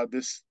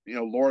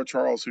Laura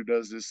Charles, who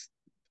does this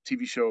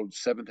TV show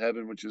Seventh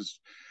Heaven, which is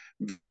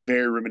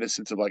very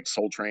reminiscent of like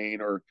Soul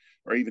Train or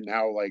even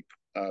now like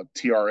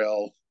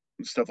TRL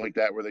and stuff like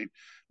that, where they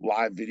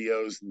live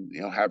videos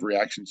and have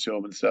reactions to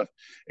them and stuff.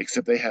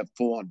 Except they have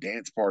full on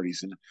dance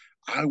parties, and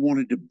I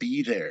wanted to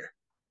be there.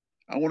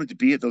 I wanted to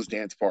be at those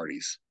dance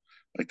parties.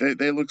 Like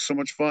they look so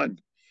much fun.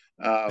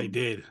 They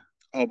did.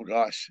 Oh my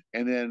gosh!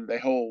 And then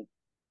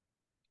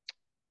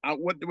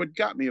what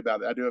got me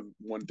about it, I do have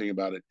one thing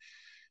about it,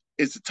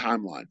 is the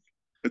timeline.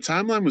 The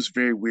timeline was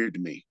very weird to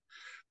me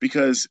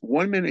because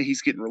 1 minute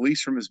he's getting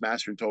released from his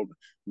master and told,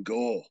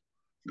 go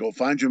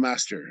find your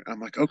master. I'm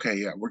like, okay,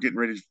 yeah, we're getting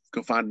ready to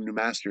go find a new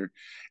master.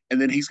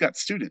 And then he's got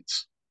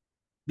students.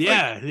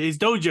 Yeah, his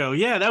dojo.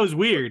 Yeah, that was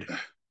weird.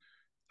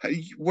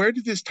 Where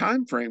did this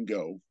time frame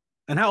go?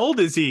 And how old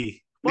is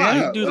he?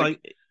 Wow, dude's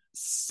like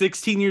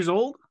 16 years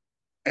old.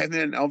 And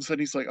then all of a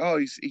sudden he's like, oh,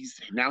 he's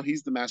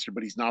the master,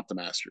 but he's not the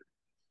master.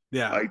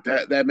 Yeah, like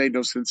that made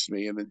no sense to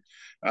me. And then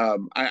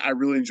I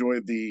really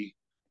enjoyed the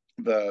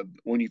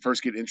when you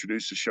first get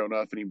introduced to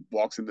Shonuff and he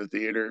walks in the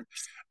theater.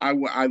 I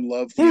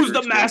love who's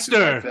the master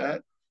like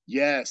that.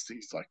 Yes,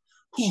 he's like,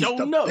 who's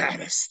the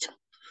baddest,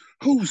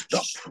 who's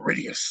the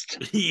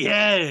prettiest.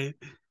 Yeah,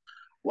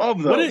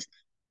 love those.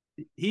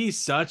 He's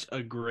such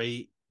a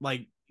great,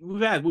 like,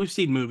 we've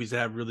seen movies that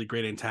have really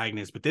great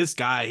antagonists, but this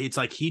guy, it's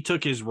like he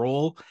took his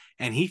role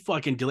and he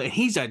fucking did it.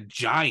 He's a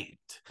giant.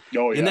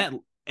 Oh yeah.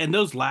 And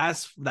that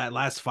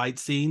last fight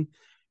scene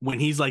when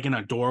he's like in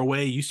a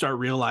doorway, you start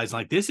realizing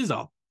like this is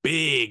a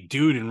big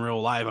dude in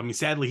real life. I mean,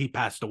 sadly he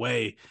passed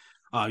away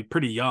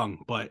pretty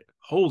young, but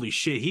holy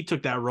shit, he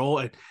took that role.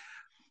 And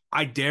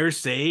I dare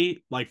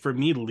say, like, for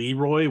me,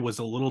 Leroy was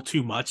a little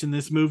too much in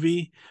this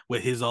movie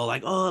with his all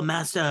like, oh,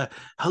 master,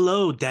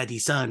 hello, daddy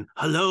son,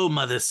 hello,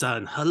 mother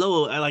son,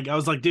 hello. I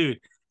was like, dude,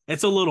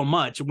 it's a little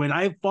much. When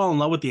I fall in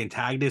love with the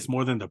antagonist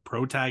more than the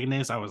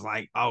protagonist, I was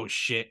like, oh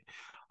shit.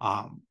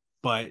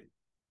 But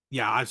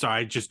yeah, I'm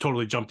sorry, I just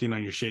totally jumped in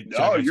on your shit.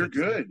 Oh, you're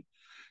good.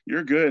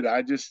 You're good.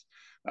 I just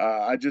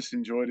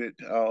enjoyed it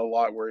a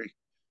lot. Where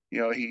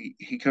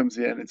he comes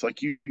in, it's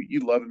like you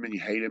love him and you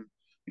hate him.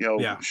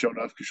 Showing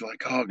up because you're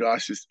like, oh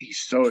gosh, he's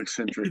so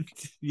eccentric.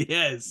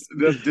 Yes,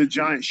 the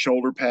giant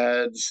shoulder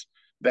pads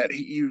that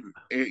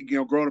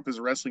growing up as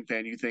a wrestling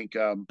fan, you think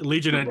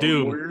Legion of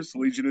Doom, Warriors,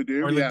 Legion of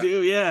Doom, or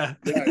Doom, yeah.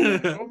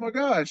 Oh my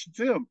gosh, it's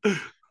him.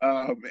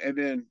 And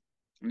then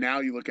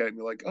now you look at him,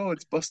 you're like, oh,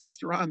 it's Buster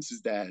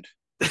Rhymes' dad.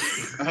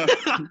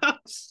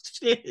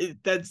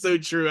 Shit, that's so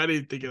true. I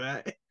didn't think of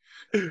that.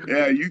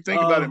 Yeah, you think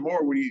about it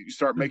more when you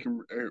start making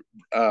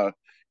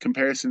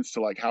comparisons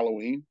to like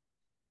Halloween.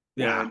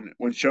 Yeah.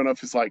 when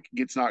Shonuff is like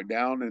gets knocked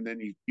down and then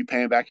you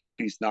pan back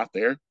and he's not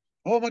there.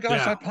 Oh my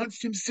gosh, I Yeah.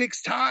 punched him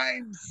 6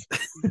 times.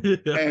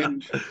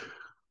 And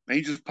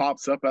he just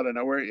pops up out of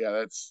nowhere. Yeah,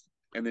 that's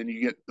and then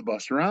you get the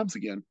Buster Rhymes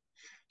again.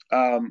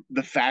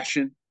 The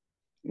fashion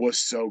was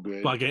so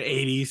good. Fucking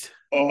 80s.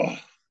 Oh,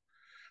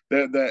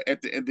 the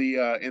at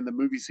the in the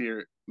movie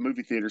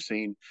theater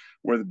scene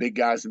where the big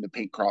guys in the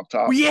pink crop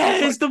tops.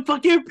 Yes, Like, the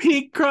fucking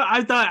pink crop.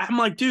 I'm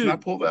like, can I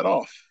dude, pull that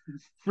off?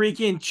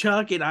 freaking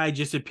Chuck and I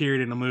just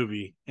appeared in a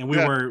movie, and we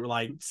Yeah. were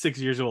like 6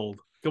 years old.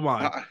 Come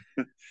on.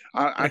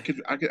 I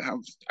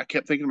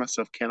kept thinking to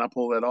myself, can I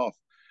pull that off?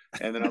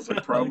 And then I was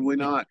like, probably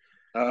not.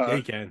 Yeah,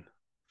 you can.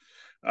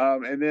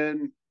 And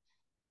then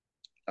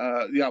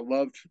yeah,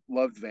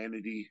 loved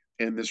Vanity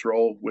in this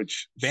role,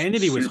 which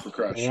Vanity was super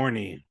crush.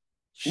 horny.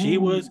 She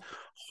Ooh. was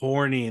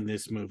horny in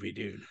this movie,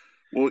 dude.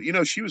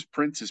 Well, she was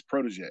Prince's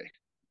protege,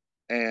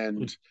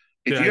 and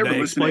if Yeah, you ever that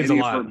listen to explains a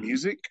any of her lot.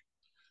 music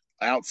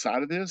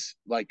outside of this,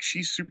 like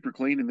she's super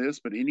clean in this,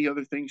 but any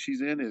other thing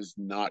she's in is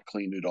not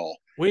clean at all.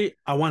 Wait,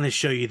 I want to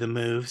show you the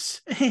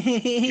moves.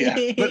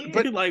 Yeah,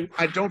 but like,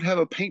 I don't have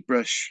a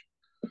paintbrush.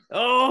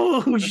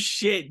 oh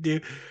shit,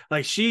 dude.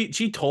 Like she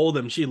told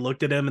him, she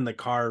looked at him in the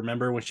car,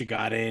 remember when she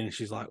got in, and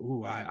she's like,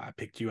 ooh, I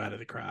picked you out of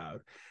the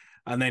crowd.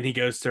 And then he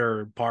goes to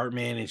her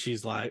apartment and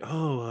she's like,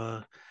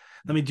 oh,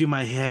 let me do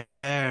my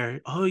hair.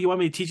 Oh, you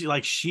want me to teach you?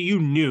 Like you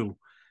knew.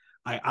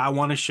 I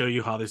want to show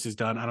you how this is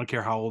done. I don't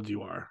care how old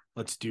you are.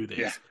 Let's do this.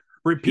 Yeah.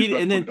 Repeat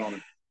it. And then Put it on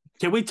him.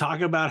 can we talk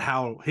about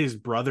how his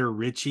brother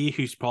Richie,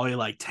 who's probably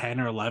like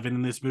 10 or 11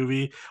 in this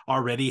movie,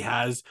 already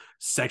has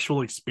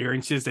sexual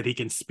experiences that he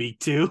can speak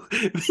to?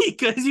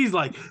 Because he's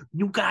like,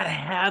 you gotta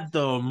have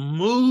the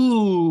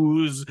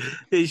moves.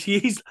 And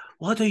he's,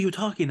 what are you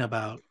talking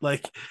about?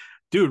 Like,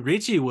 dude,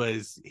 Richie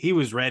was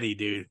ready,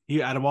 dude.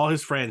 He, out of all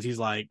his friends, he's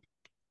like,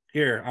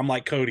 here, I'm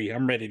like Cody.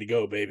 I'm ready to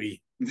go,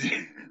 baby.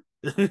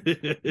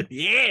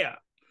 Yeah.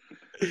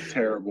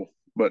 Terrible,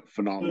 but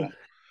phenomenal.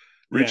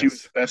 Richie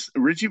was the best.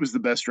 Richie was the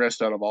best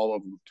dressed out of all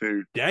of them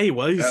too. Yeah, he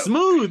was. He's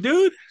smooth,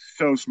 dude.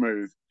 So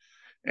smooth,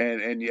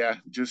 and yeah,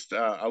 just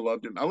I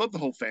loved him. I love the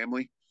whole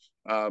family.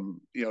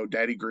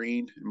 Daddy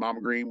Green, Mama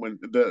Green, when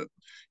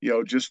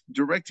just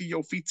directing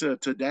your pizza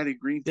to Daddy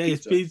Green's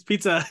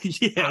pizza.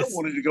 Yes, I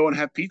wanted to go and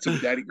have pizza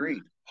with Daddy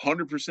Green,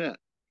 100%.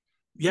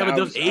 Yeah, but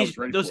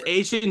those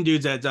Asian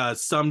dudes at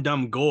Some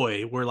Dumb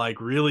Goy were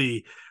like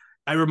really.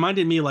 I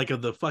reminded me like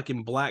of the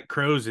fucking Black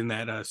Crows in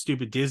that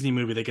stupid Disney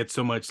movie that gets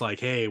so much like,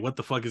 hey, what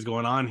the fuck is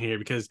going on here?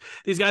 Because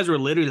these guys were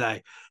literally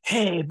like,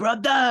 hey,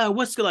 brother,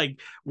 what's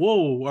like,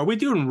 whoa, are we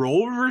doing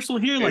role reversal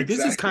here? Like,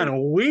 This is kind of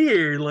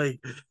weird.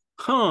 Like,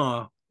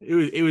 huh?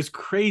 It was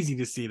crazy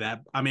to see that.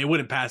 I mean, it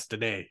wouldn't pass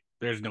today.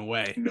 There's no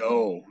way.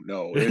 No.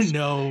 No.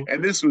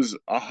 And this was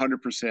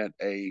 100%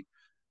 a,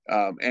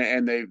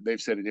 and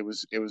they've said it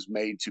was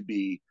made to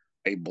be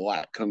a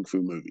black kung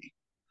fu movie.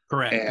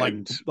 Correct.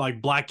 And,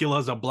 like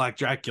Blackula's a Black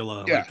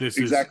Dracula. Yeah, like this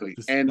exactly.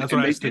 And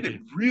they did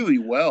it really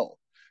well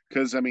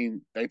because I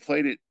mean they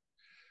played it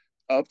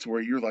up to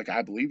where you're like,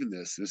 I believe in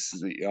this. This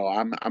is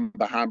I'm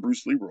behind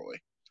Bruce Leroy.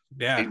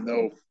 Yeah. Even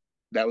though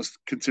that was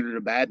considered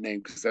a bad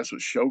name because that's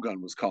what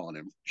Shogun was calling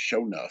him,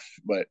 Shonuff.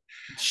 But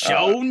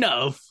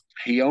Shonuff.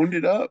 He owned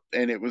it up,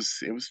 and it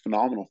was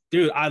phenomenal.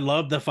 Dude, I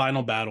love the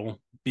final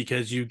battle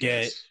because you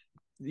get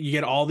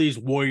all these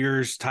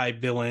warriors type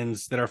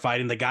villains that are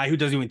fighting the guy who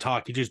doesn't even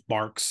talk. He just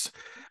barks.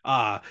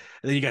 And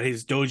then you got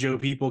his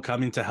dojo people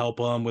coming to help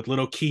him with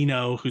little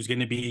Kino, who's going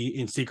to be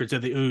in Secrets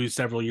of the Ooze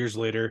several years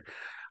later.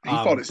 He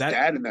fought his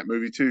dad in that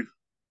movie too.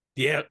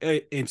 Yeah.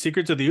 In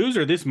Secrets of the Ooze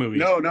or this movie?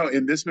 No.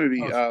 In this movie,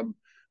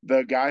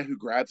 the guy who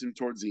grabs him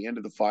towards the end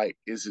of the fight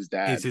is his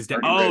dad.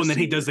 Oh, and then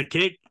he does the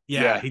kick.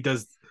 Yeah. He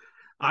does.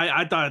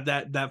 I thought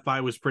that fight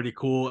was pretty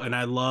cool. And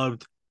I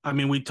loved, I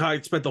mean, we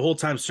spent the whole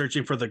time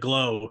searching for the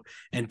glow,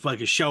 and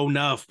fucking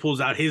Shonuff pulls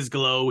out his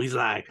glow. He's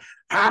like,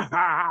 ha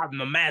ha, I'm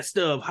the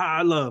master of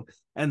Harlem.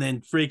 And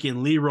then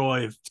freaking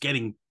Leroy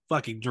getting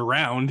fucking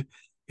drowned.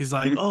 He's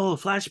like, oh,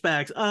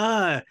 flashbacks.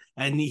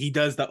 And he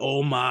does the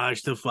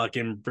homage to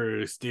fucking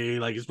Bruce,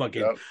 dude. Like, it's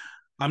fucking,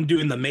 I'm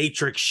doing the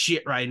Matrix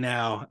shit right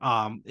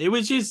now.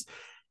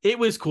 It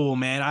was cool,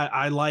 man.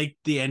 I liked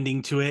the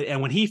ending to it.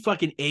 And when he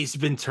fucking Ace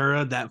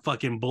Ventura that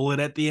fucking bullet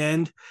at the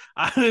end,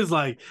 I was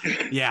like,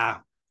 yeah.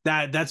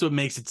 That's what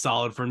makes it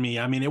solid for me.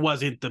 I mean, it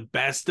wasn't the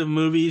best of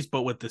movies,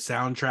 but with the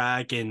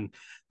soundtrack and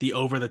the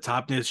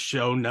over-the-topness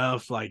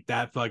Shonuff, like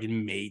that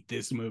fucking made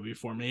this movie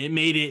for me. It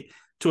made it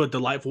to a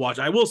delightful watch.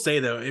 I will say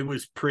though, it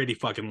was pretty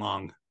fucking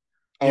long.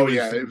 It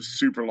was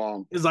super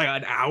long. It was like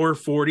an hour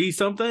 40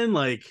 something.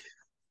 Like,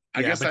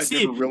 I guess I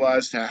never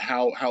realized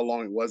how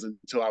long it was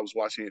until I was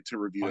watching it to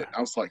review it.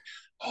 I was like,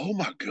 oh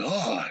my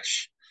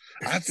gosh.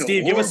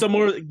 Steve, give us some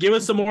more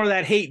of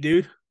that hate,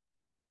 dude.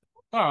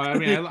 Oh, I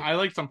mean, I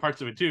like some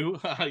parts of it too.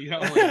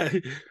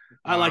 I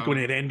like when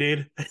it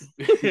ended.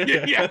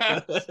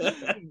 Yeah.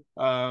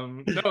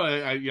 No,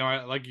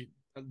 I like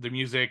the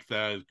music.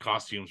 The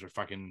costumes are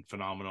fucking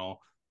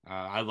phenomenal.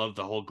 I love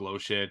the whole glow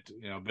shit.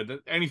 But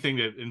anything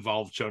that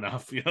involved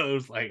Shonuff, it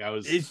was like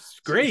it's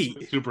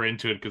great. Super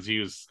into it because he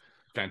was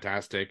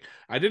fantastic.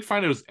 I did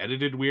find it was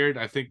edited weird.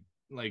 I think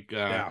like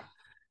Yeah.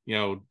 you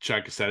know,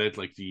 Chuck said it,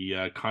 like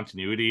the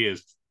continuity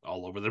is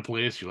all over the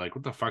place. You're like,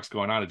 what the fuck's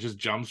going on? It just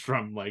jumps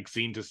from like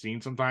scene to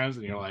scene sometimes,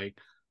 and you're like,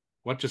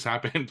 what just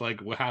happened?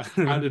 Like,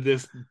 how did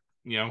this,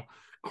 you know,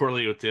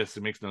 correlate with this?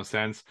 It makes no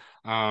sense.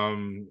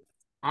 I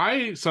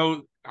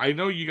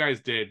know you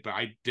guys did, but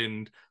I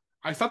didn't.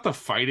 I thought the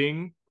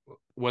fighting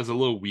was a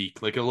little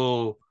weak, like a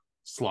little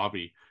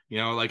sloppy. You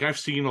know, like I've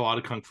seen a lot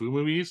of kung fu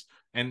movies,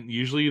 and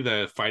usually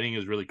the fighting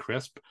is really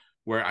crisp.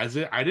 Whereas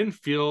I didn't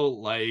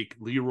feel like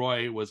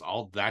Leroy was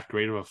all that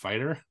great of a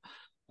fighter.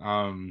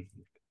 And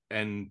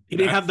He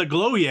didn't have the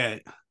glow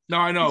yet. No,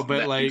 I know,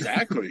 but like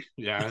exactly,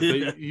 yeah,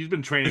 he's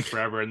been training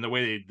forever, and the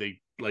way they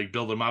like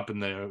build him up in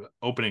the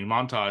opening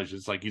montage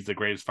is like he's the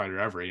greatest fighter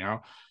ever, you know,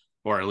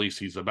 or at least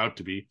he's about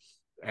to be.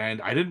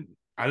 And I don't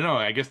know.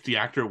 I guess the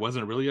actor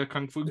wasn't really a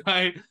kung fu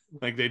guy.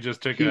 Like they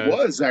just took. He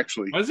was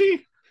actually. Was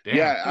he? Damn.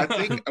 Yeah, I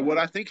think what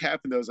I think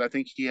happened though is I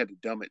think he had to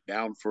dumb it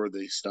down for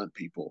the stunt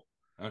people.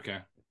 Okay.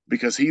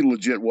 Because he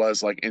legit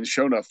was like, and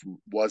Shonuff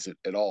wasn't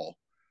at all.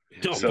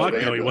 Oh, so fuck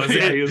no, he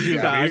wasn't.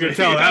 Yeah, I could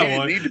tell that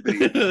one. Need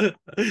to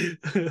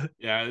be.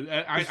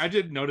 Yeah, I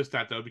did notice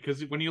that though,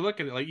 because when you look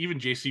at it, like even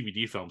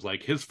JCVD films,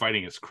 like his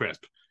fighting is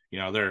crisp. You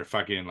know, they're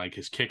fucking like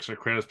his kicks are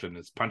crisp and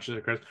his punches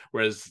are crisp.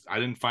 Whereas I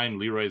didn't find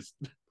Leroy's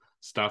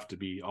stuff to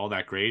be all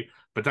that great,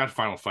 but that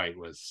final fight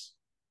was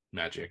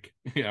magic.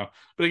 You know,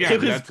 but again,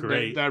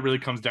 that really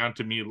comes down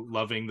to me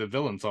loving the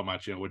villain so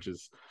much. You know, which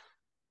is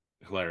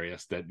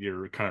hilarious that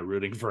you're kind of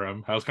rooting for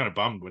him. I was kind of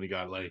bummed when he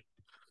got like,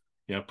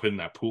 you know, put in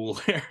that pool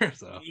there.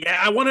 So yeah,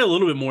 I wanted a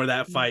little bit more of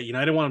that fight. You know,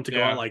 I didn't want him to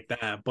go out like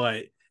that,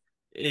 but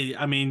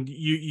I mean,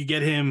 you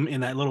get him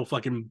in that little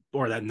fucking,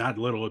 or that not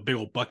little, a big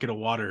old bucket of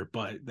water.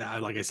 But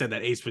like I said,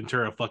 that Ace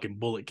Ventura fucking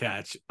bullet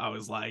catch, I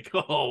was like,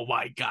 oh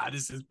my god,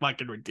 this is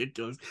fucking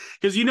ridiculous.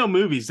 Because you know,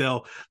 movies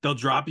they'll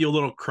drop you a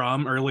little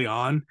crumb early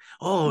on.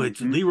 Oh, it's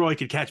Leroy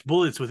could catch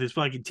bullets with his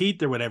fucking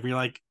teeth or whatever. You're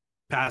like,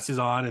 passes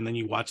on, and then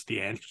you watch the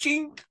end.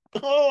 Chink.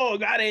 Oh,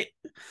 got it.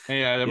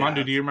 Hey,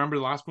 Mondo, do you remember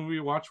the last movie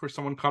you watched where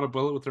someone caught a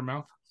bullet with their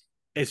mouth?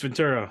 Ace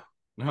Ventura.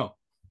 No.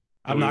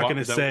 I'm not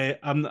gonna say.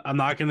 I'm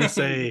not gonna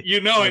say.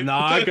 You know it.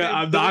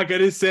 I'm not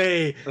gonna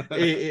say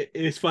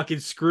it's fucking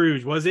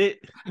Scrooge. Was it?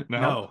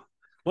 No.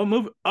 What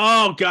movie?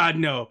 Oh God,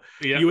 no.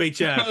 Yeah.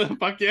 UHF.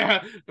 Fuck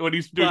yeah! When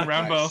he's doing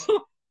Rambo. Nice.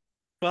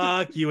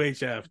 Fuck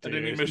UHF, dude.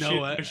 And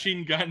then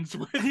machine guns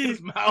with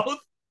his mouth.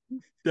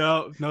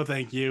 No,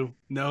 thank you.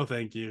 No,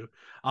 thank you.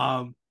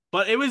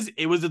 But it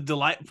was a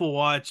delightful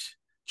watch,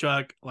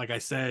 Chuck. Like I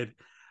said,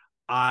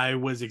 I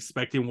was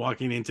expecting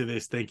walking into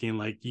this thinking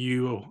like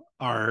you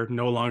are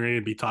no longer going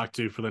to be talked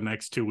to for the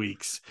next 2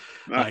 weeks.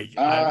 Like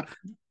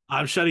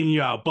I'm shutting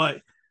you out.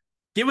 But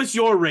give us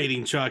your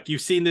rating, Chuck.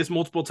 You've seen this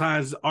multiple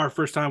times. Our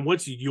first time.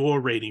 What's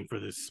your rating for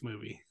this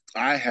movie?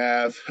 I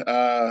have.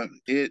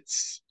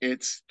 It's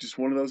just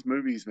one of those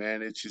movies,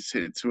 man. It just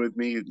hits with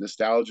me,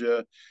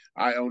 nostalgia.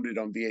 I owned it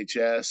on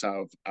VHS.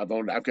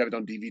 I've got it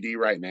on DVD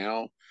right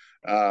now.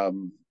 I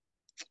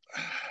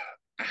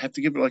have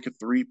to give it like a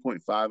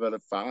 3.5 out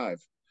of 5.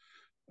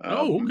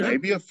 Okay.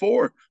 Maybe a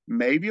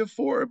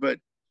 4, but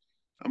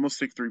I'm gonna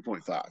stick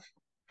 3.5.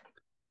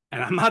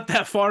 And I'm not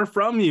that far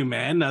from you,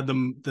 man.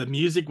 The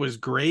music was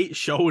great.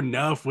 Show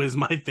Enough was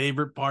my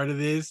favorite part of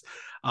this.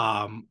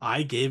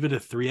 I gave it a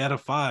 3 out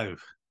of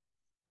 5.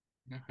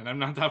 And I'm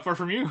not that far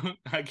from you.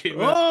 I gave it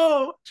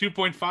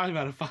 2.5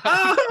 out of 5.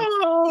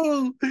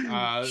 Oh,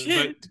 but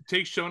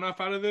take Shonuff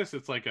out of this,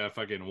 it's like a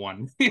fucking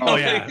 1. Oh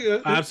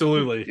yeah,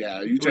 absolutely.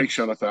 Yeah, you take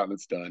Shonuff out and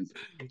it's done.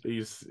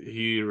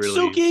 He really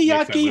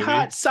Sukiyaki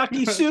hot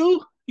sake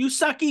su. You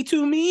sake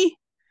to me,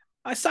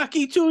 I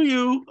sake to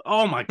you.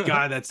 Oh my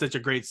god, that's such a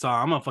great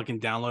song. I'm gonna fucking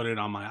download it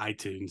on my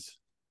iTunes.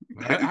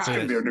 It's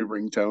gonna be our new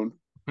ringtone.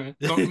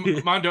 So,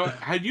 Mondo,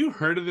 had you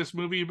heard of this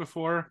movie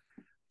before?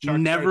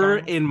 Never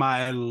in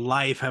my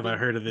life have I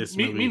heard of this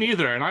movie. Me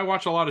neither. And I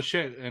watch a lot of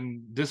shit,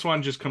 and this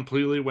one just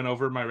completely went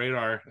over my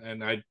radar.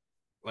 And I'm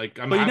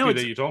happy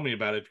that you told me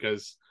about it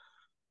because,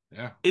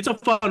 yeah, it's a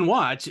fun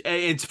watch.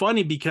 It's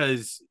funny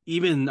because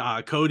even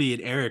Cody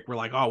and Eric were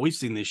like, "Oh, we've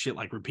seen this shit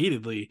like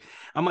repeatedly."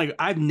 I'm like,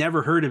 I've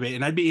never heard of it,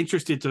 and I'd be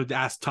interested to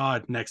ask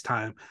Todd next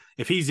time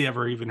if he's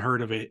ever even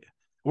heard of it.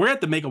 We're gonna have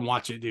to make him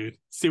watch it, dude.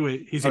 See what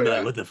he's gonna be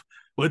like.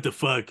 What the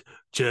fuck,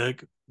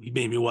 Chuck? You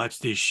made me watch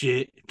this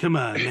shit. Come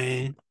on,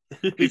 man.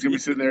 He's gonna be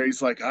sitting there.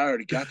 He's like, I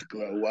already got the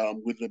glow while I'm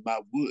whittling my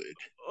wood.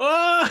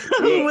 Oh,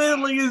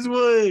 whittling his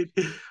wood,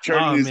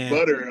 churning his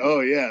butter.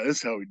 Oh yeah,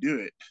 that's how we do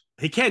it.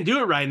 He can't do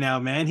it right now,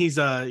 man. He's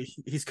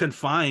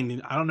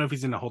confined. I don't know if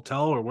he's in a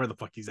hotel or where the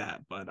fuck he's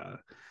at, but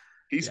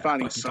he's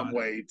finding some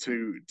way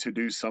to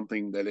do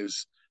something that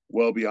is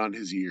well beyond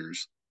his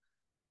years.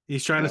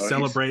 He's trying to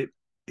celebrate.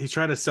 He's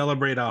trying to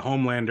celebrate a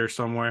Homelander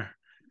somewhere.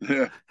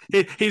 Yeah.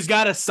 He's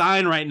got a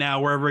sign right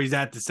now wherever he's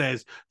at that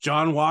says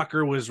John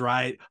Walker was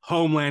right,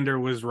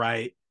 Homelander was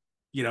right.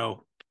 You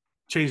know,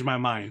 changed my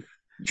mind.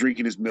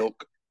 Drinking his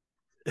milk.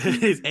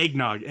 His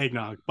eggnog.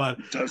 But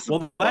does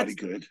the body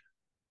good.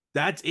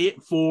 that's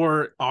it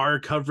for our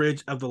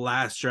coverage of The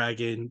Last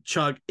Dragon.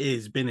 Chuck,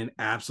 it's been an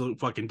absolute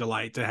fucking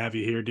delight to have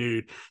you here,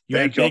 dude. You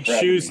Thank had y'all big for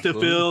having shoes me. to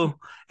fill,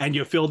 and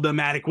you filled them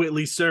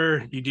adequately,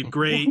 sir. You did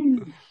great.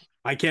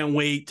 I can't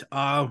wait.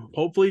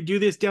 Hopefully do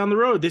this down the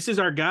road. This is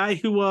our guy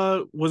who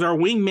was our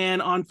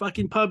wingman on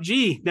fucking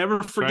PUBG. Never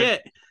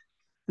forget. Right.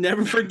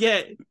 Never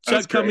forget.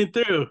 Chuck coming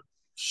through.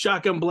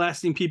 Shotgun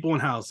blasting people in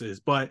houses.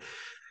 But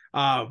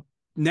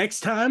next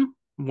time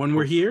when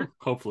we're here,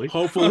 hopefully,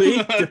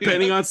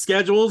 depending on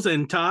schedules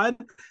and Todd,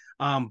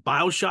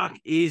 BioShock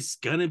is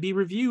gonna be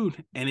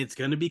reviewed and it's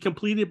gonna be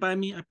completed by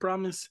me, I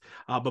promise.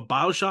 But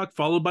BioShock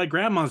followed by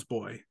Grandma's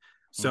Boy.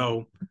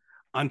 So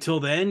until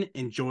then,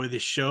 enjoy the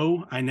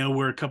show. I know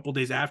we're a couple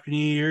days after New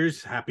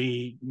Year's.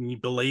 Happy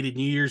belated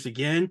New Year's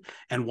again,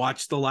 and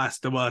watch The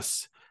Last of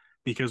Us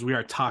because we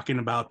are talking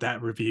about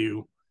that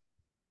review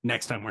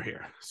next time we're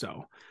here.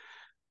 So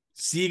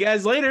see you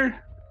guys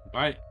later.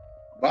 Bye.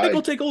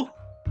 Tickle, tickle.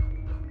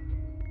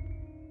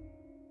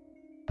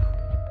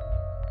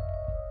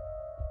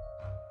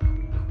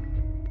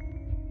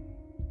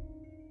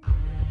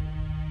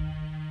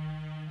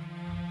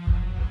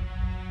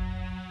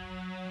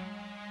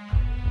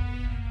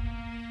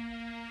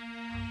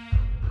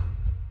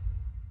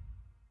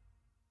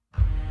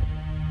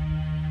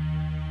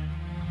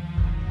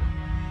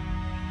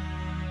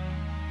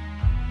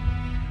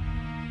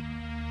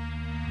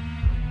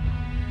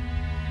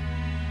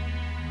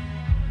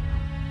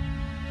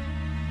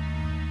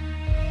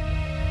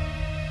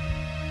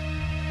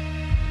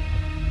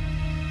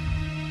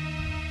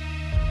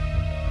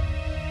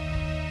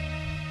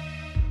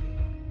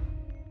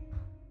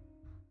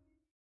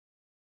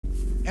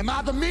 Am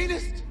I the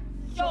meanest?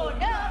 Sure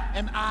enough.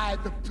 Am I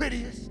the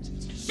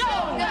prettiest? Sure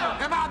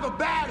enough. Am I the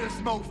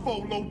baddest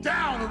mofo low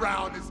down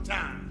around this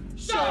town?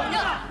 Sure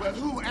enough. Well,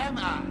 who am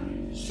I?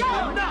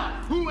 Sure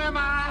enough. Who am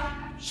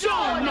I?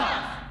 Sure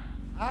enough.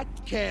 I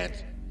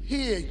can't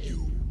hear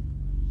you.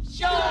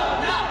 Sure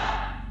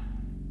enough.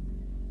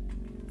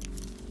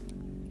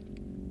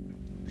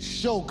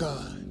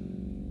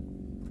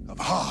 Shogun of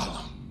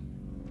Harlem.